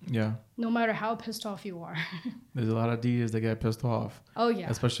keep it. Yeah. No matter how pissed off you are. There's a lot of DJs that get pissed off. Oh yeah.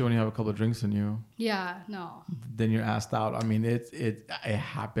 Especially when you have a couple of drinks in you. Yeah. No. Then you're asked out. I mean, it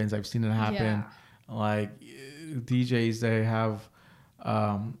happens. I've seen it happen. Yeah. Like DJs, they have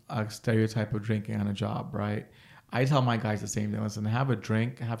a stereotype of drinking on a job, right? I tell my guys the same thing. Listen, have a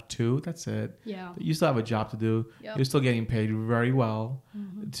drink, have 2, that's it. Yeah. But you still have a job to do. Yep. You're still getting paid very well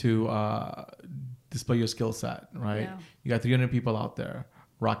to display your skill set, right? Yeah. You got 300 people out there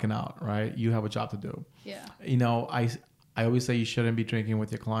rocking out, right? You have a job to do. Yeah. I always say you shouldn't be drinking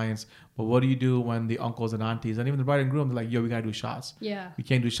with your clients, but what do you do when the uncles and aunties and even the bride and groom, they're like, yo, we gotta do shots. Yeah. We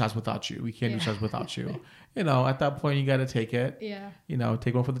can't do shots without you. We can't do shots without you. At that point, you gotta take it. Yeah.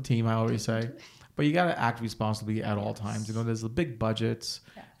 Take one for the team, I always say. But you got to act responsibly at all times. There's a big budgets.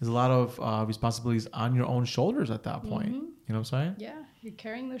 Yeah. There's a lot of responsibilities on your own shoulders at that point. Mm-hmm. You know what I'm saying? Yeah. You're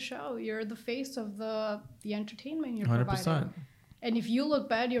carrying the show. You're the face of the entertainment you're 100%. providing. And if you look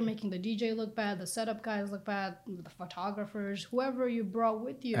bad, you're making the DJ look bad, the setup guys look bad, the photographers, whoever you brought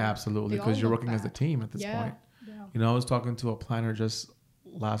with you. Absolutely. Because you're working as a team at this point. Yeah. I was talking to a planner just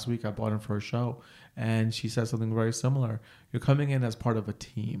last week. I bought him for a show, and she said something very similar. You're coming in as part of a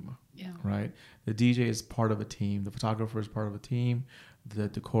team, right? The DJ is part of a team. The photographer is part of a team. The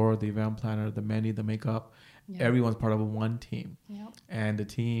decor, the event planner, the menu, the makeup, everyone's part of one team. And the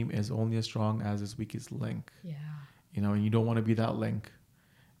team is only as strong as its weakest link. And you don't want to be that link,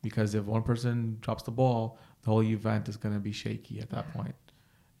 because if one person drops the ball, the whole event is going to be shaky at that point.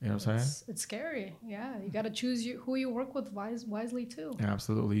 You know what I'm saying? It's scary. Yeah, you got to choose who you work with wisely too. Yeah,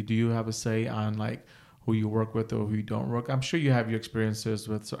 absolutely. Do you have a say on like who you work with or who you don't work? I'm sure you have your experiences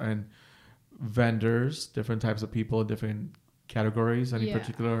with certain vendors, different types of people, different categories. Any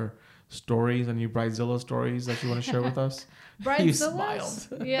particular stories, any Bridezilla stories that you want to share with us? You smiled.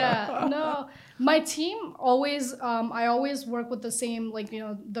 Yeah, no. My team always, I always work with the same, like,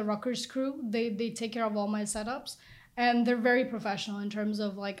 the Rutgers crew. They take care of all my setups. And they're very professional in terms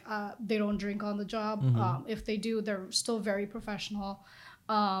of like they don't drink on the job. If they do, they're still very professional.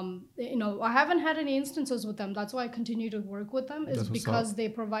 I haven't had any instances with them. That's why I continue to work with them, is because they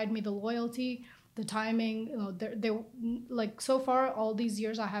provide me the loyalty, the timing. They like, so far all these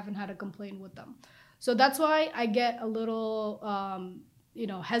years I haven't had a complaint with them. So that's why I get a little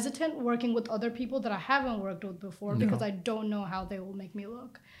hesitant working with other people that I haven't worked with before, because I don't know how they will make me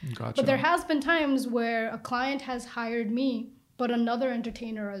look. Gotcha. But there has been times where a client has hired me, but another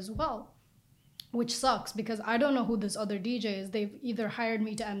entertainer as well, which sucks because I don't know who this other DJ is. They've either hired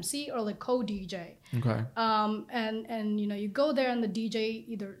me to MC or like co-DJ. Okay. And you go there and the DJ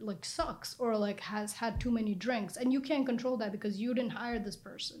either like sucks or like has had too many drinks, and you can't control that because you didn't hire this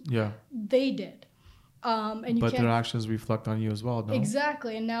person. Yeah. They did. But their actions reflect on you as well, no?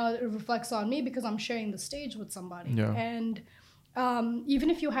 Exactly, and now it reflects on me because I'm sharing the stage with somebody. Yeah. And even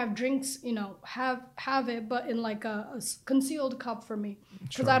if you have drinks, have it, but in like a concealed cup for me,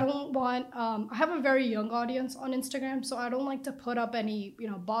 because I don't want. I have a very young audience on Instagram, so I don't like to put up any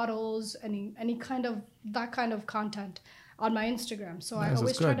bottles, any kind of that kind of content on my Instagram. So I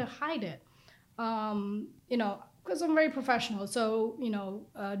always try to hide it. Because I'm very professional. So,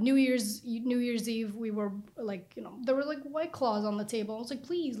 New Year's Eve, we were like, there were like White Claws on the table. I was like,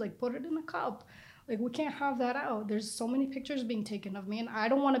 please, like, put it in a cup. Like, we can't have that out. There's so many pictures being taken of me, and I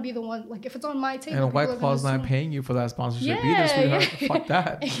don't want to be the one, like, if it's on my table. And White Claw's not paying you for that sponsorship either, sweetheart. Fuck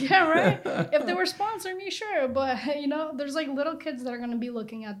that. Yeah, right? If they were sponsoring me, sure. But, there's like little kids that are going to be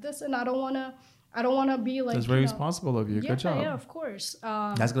looking at this, and I don't want to be like. That's very responsible of you. Yeah, good job. Yeah, of course.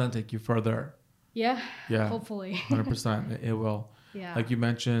 That's going to take you further. Yeah. Yeah. Hopefully. 100%. It will. Yeah. Like you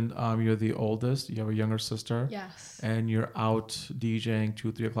mentioned, you're the oldest. You have a younger sister. Yes. And you're out DJing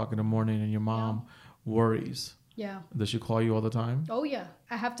 2-3 o'clock in the morning, and your mom worries. Yeah. Does she call you all the time? Oh yeah.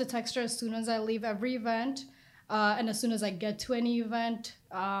 I have to text her as soon as I leave every event, and as soon as I get to any event.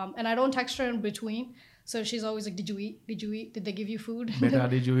 And I don't text her in between. So she's always like, "Did you eat? Did you eat? Did they give you food? Beta,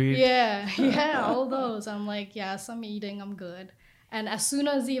 did you eat?" Yeah, all those. I'm like, yes, I'm eating. I'm good. And as soon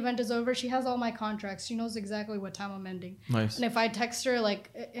as the event is over, she has all my contracts. She knows exactly what time I'm ending. Nice. And if I text her, like,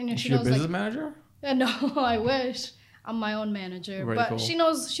 and is she she knows, a business like, manager? No, I wish. I'm my own manager. Very but cool. she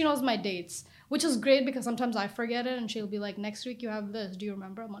knows my dates, which is great because sometimes I forget it, and she'll be like, next week you have this. Do you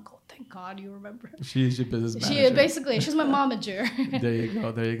remember? I'm like, oh, thank God you remember. She's your business manager. She is basically. She's my momager.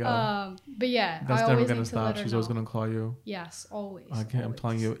 There you go. But yeah, that's I never always gonna need to stop. let her She's know. always gonna call you. Yes, always. Okay, I'm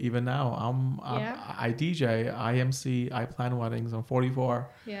telling you. Even now, I DJ, I MC, I plan weddings. I'm 44.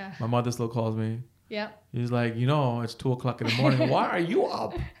 Yeah. My mother still calls me. Yeah. He's like, it's 2 o'clock in the morning. Why are you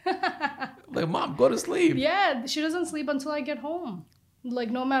up? Like, Mom, go to sleep. Yeah, she doesn't sleep until I get home. Like,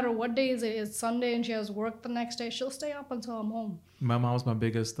 no matter what days it is, Sunday and she has work the next day, she'll stay up until I'm home. My mom's my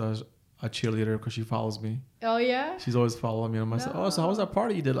biggest a cheerleader because she follows me. Oh, yeah? She's always following me. And I'm like, oh, so how was that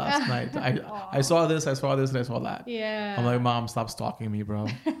party you did last night? I saw this, and I saw that. Yeah. I'm like, Mom, stop stalking me, bro.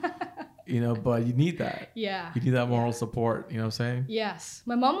 But you need that. Yeah. You need that moral support. You know what I'm saying? Yes.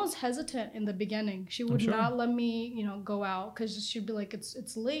 My mom was hesitant in the beginning. She would not let me, go out because she'd be like,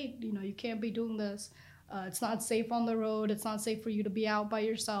 it's late. You can't be doing this. It's not safe on the road. It's not safe for you to be out by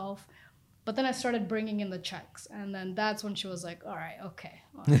yourself. But then I started bringing in the checks. And then that's when she was like, all right, okay.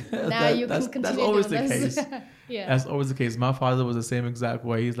 Well, now you can continue That's always the doing this. case. Yeah. That's always the case. My father was the same exact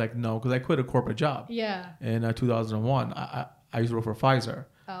way. He's like, no, because I quit a corporate job. Yeah. In 2001. I used to work for Pfizer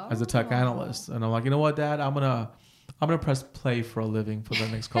as a tech analyst. And I'm like, you know what, Dad? I'm gonna press play for a living for the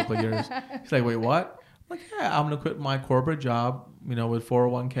next couple of years. He's like, wait, what? I'm like, yeah, I'm gonna quit my corporate job, with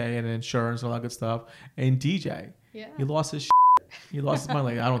 401k and insurance and all that good stuff, and DJ. Yeah. He lost his He lost his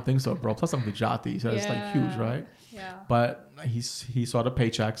money. Like, I don't think so, bro. Plus I'm Gujarati, so it's like huge, right? Yeah. But he saw the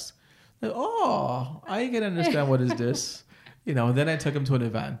paychecks. Like, oh, I can understand what is this. And then I took him to an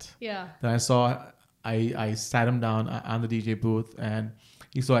event. Yeah. Then I sat him down on the DJ booth, and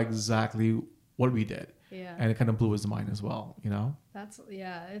he saw exactly what we did. Yeah. And it kind of blew his mind as well, you know?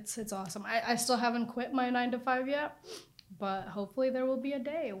 It's awesome. I still haven't quit my 9 to 5 yet, but hopefully there will be a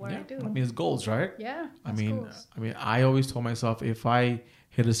day where I do. I mean, it's goals, right? Yeah. Goals. I always told myself if I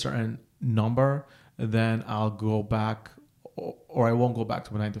hit a certain number, then I'll go back, or I won't go back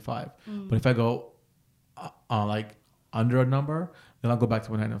to my 9 to 5. But if I go like under a number, then I'll go back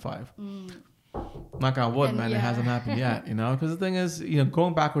to my 9 to 5. Knock on wood, man. It hasn't happened yet, you know. Because the thing is,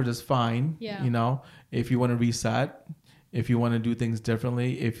 going backwards is fine. Yeah. You know, if you want to reset, if you want to do things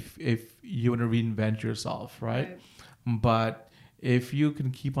differently, if you want to reinvent yourself, right? But if you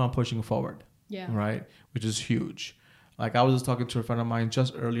can keep on pushing forward, right, which is huge. Like I was just talking to a friend of mine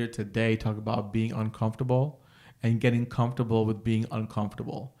just earlier today, talking about being uncomfortable and getting comfortable with being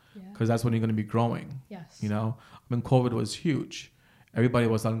uncomfortable, because that's when you're going to be growing. Yes. You know, COVID was huge. Everybody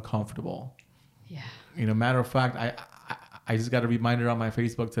was uncomfortable. Yeah. Matter of fact, I just got a reminder on my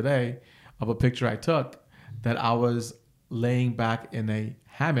Facebook today of a picture I took that I was laying back in a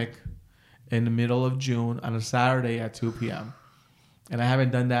hammock in the middle of June on a Saturday at 2 p.m. And I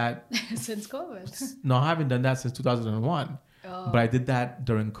haven't done that since COVID. No, I haven't done that since 2001. But I did that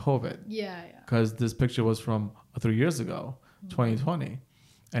during COVID. Yeah. Because this picture was from 3 years ago, 2020.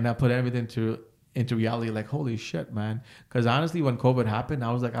 And I put everything into reality, like, holy shit, man. Because honestly, when COVID happened,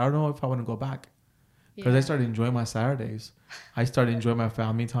 I was like, I don't know if I want to go back. Because I started enjoying my Saturdays. I started enjoying my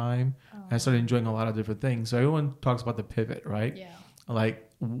family time. I started enjoying a lot of different things. So everyone talks about the pivot, right? Yeah.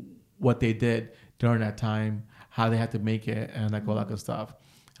 Like what they did during that time, how they had to make it, and like all that good stuff.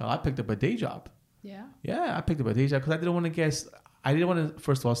 So I picked up a day job. Yeah. Yeah, I picked up a day job because I didn't want to,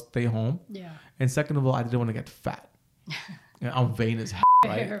 first of all, stay home. Yeah. And second of all, I didn't want to get fat. I'm vain as hell,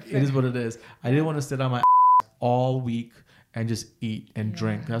 right? Fair. It is what it is. I didn't want to sit on my all week and just eat and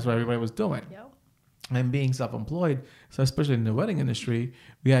drink. That's what everybody was doing. Yep. And being self-employed, so especially in the wedding industry,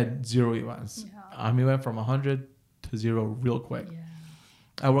 we had 0 events. Yeah. We went from 100 to 0 real quick. Yeah.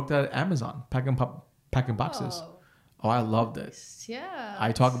 I worked at Amazon, packing boxes. Oh, I loved it. Yeah.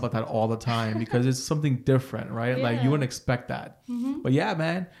 I talk about that all the time because it's something different, right? Yeah. Like you wouldn't expect that. Mm-hmm. But yeah,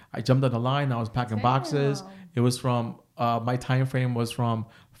 man, I jumped on the line. I was packing boxes. It was from, my time frame was from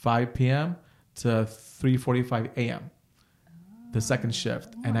 5 p.m. to 3:45 a.m. The second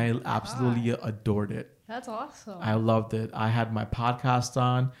shift. And I absolutely adored it. That's awesome. I loved it. I had my podcast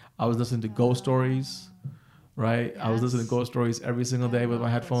on. I was listening to ghost stories, right? Yes. I was listening to ghost stories every single day with my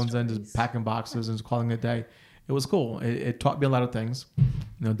headphones in, just packing boxes and just calling it a day. It was cool. It taught me a lot of things.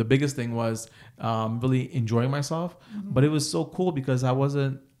 The biggest thing was really enjoying myself. Mm-hmm. But it was so cool because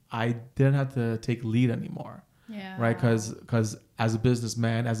I didn't have to take lead anymore. Yeah. Right? Because as a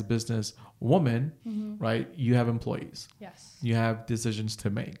businessman, as a business woman, right, you have employees. Yes. You have decisions to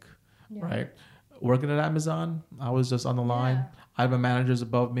make, right? Working at Amazon, I was just on the line. Yeah. I have my managers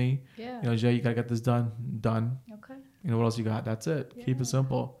above me. Yeah. Jay, you got to get this done. Okay. What else you got? That's it. Yeah. Keep it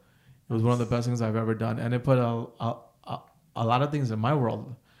simple. It was one of the best things I've ever done. And it put a lot of things in my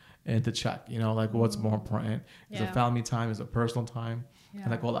world into check, like what's more important. Is it family time? Is it personal time? Yeah.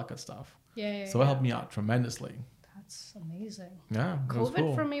 And like all that good stuff. So it helped me out tremendously. That's amazing. Yeah. COVID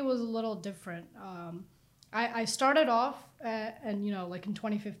cool. for me was a little different. I started off like in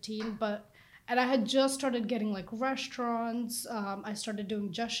 2015, and I had just started getting like restaurants. I started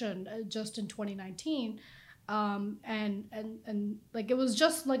doing just in 2019. And like it was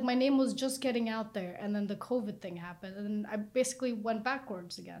just like my name was just getting out there, and then the COVID thing happened, and I basically went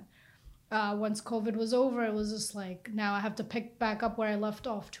backwards again. Once COVID was over, it was just like now I have to pick back up where I left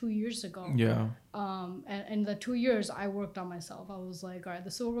off 2 years ago. Yeah. And in the 2 years, I worked on myself. I was like, all right,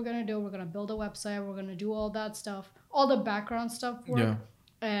 this is what we're gonna do. We're gonna build a website. We're gonna do all that stuff, all the background stuff work. Yeah.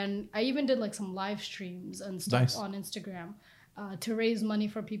 And I even did like some live streams and stuff on Instagram. To raise money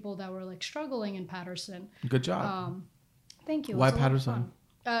for people that were like struggling in Patterson. Good job. Thank you. Why Patterson?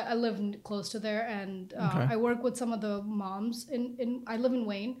 I live close to there, and I work with some of the moms I live in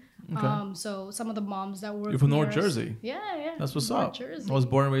Wayne. Okay. So some of the moms that work. You're from North Jersey. Yeah. That's what's up. Jersey. I was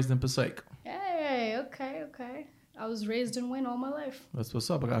born and raised in Passaic. Hey, okay. I was raised in Wayne all my life. That's what's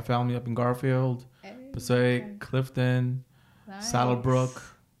up. I got family up in Garfield, Passaic, Clifton, Saddlebrook.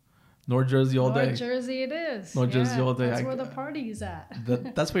 North Jersey all day. North Jersey it is. North Jersey all day. That's where the party's at.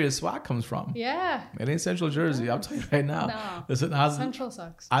 That's where your swag comes from. Yeah. It ain't Central Jersey. I'll tell you right now. No. Listen, Central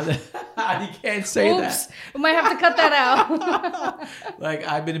sucks. You can't say that. We might have to cut that out. Like,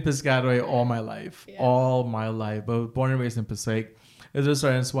 I've been in Piscataway all my life. Yeah. All my life. But born and raised in Passaic. There's a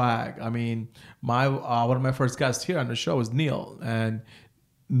certain swag. I mean, one of my first guests here on the show is Neil. And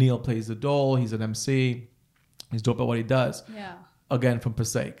Neil plays the dole. He's an MC. He's dope at what he does. Yeah. Again, from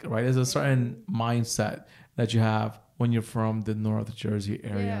Passaic, right? There's a certain mindset that you have when you're from the North Jersey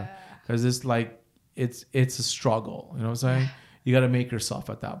area, Yeah. because it's like it's a struggle. You know what I'm saying? You got to make yourself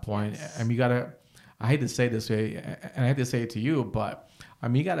at that point. Yes. I mean, you got to. I hate to say this way, and I hate to say it to you, but I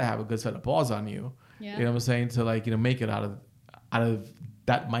mean, you got to have a good set of balls on you. Yeah. You know what I'm saying? To like, you know, make it out of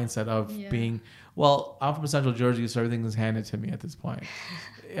that mindset of Yeah. being. Well, I'm from Central Jersey, so everything is handed to me at this point.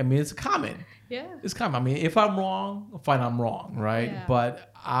 I mean, it's common. Yeah. It's common. I mean, if I'm wrong, fine, I'm wrong, right? Yeah.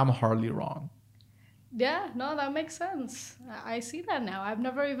 But I'm hardly wrong. Yeah, no, that makes sense. I see that now. I've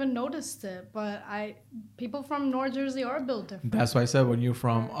never even noticed it, but people from North Jersey are built different. That's why I said when you're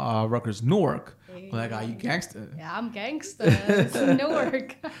from Rutgers, Newark, Hey. like, are you gangster? Yeah, I'm gangsta. It's in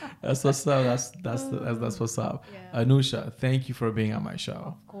Newark. That's what's up. That's what's up. Yeah. Anusha, thank you for being on my show.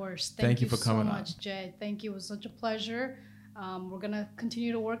 Of course. Thank you for coming so on. much, Jay. Thank you. It was such a pleasure. We're going to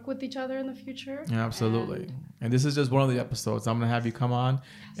continue to work with each other in the future. Yeah, absolutely. And this is just one of the episodes. I'm going to have you come on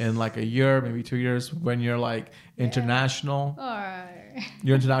in like a year, maybe 2 years, when you're like international. All right.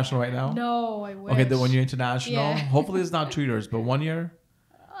 You're international right now? No, I wish. Okay, then when you're international, Yeah. hopefully it's not 2 years, but 1 year.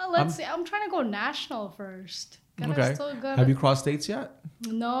 Let's see. I'm trying to go national first. Okay. Have you crossed states yet?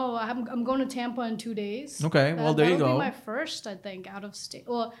 No, I'm going to Tampa in 2 days. Okay, well, there you That'll go. be my first, I think, out of state.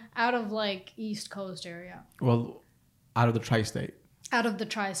 Well, out of like East Coast area. Well, out of the tri-state. Out of the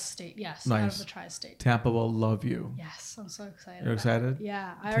tri-state, yes. Out Nice. of the tri-state. Tampa will love you. Yes, I'm so excited. You're excited?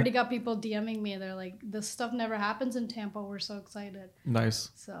 Yeah, I already got people DMing me. They're like, "This stuff never happens in Tampa. We're so excited." Nice.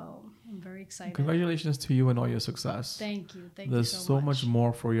 So I'm very excited. Congratulations to you and all your success. Thank you. There's you so much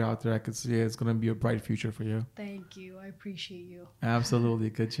more for you out there. I could see it's going to be a bright future for you. Thank you. I appreciate you. Absolutely.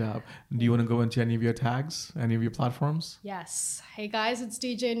 Good job. Do you want to go into any of your tags, any of your platforms? Yes. Hey guys, it's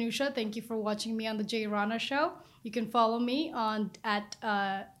DJ Anusha. Thank you for watching me on the J Rana Show. You can follow me at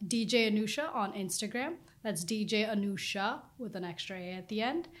DJ Anusha on Instagram. That's DJ Anusha with an extra A at the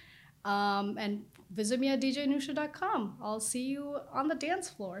end. And visit me at djanusha.com. I'll see you on the dance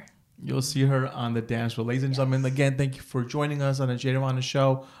floor. You'll see her on the dance floor. Ladies and gentlemen, again, thank you for joining us on the J Rana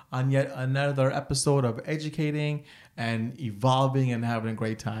Show on yet another episode of educating and evolving and having a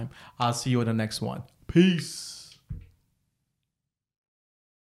great time. I'll see you in the next one. Peace.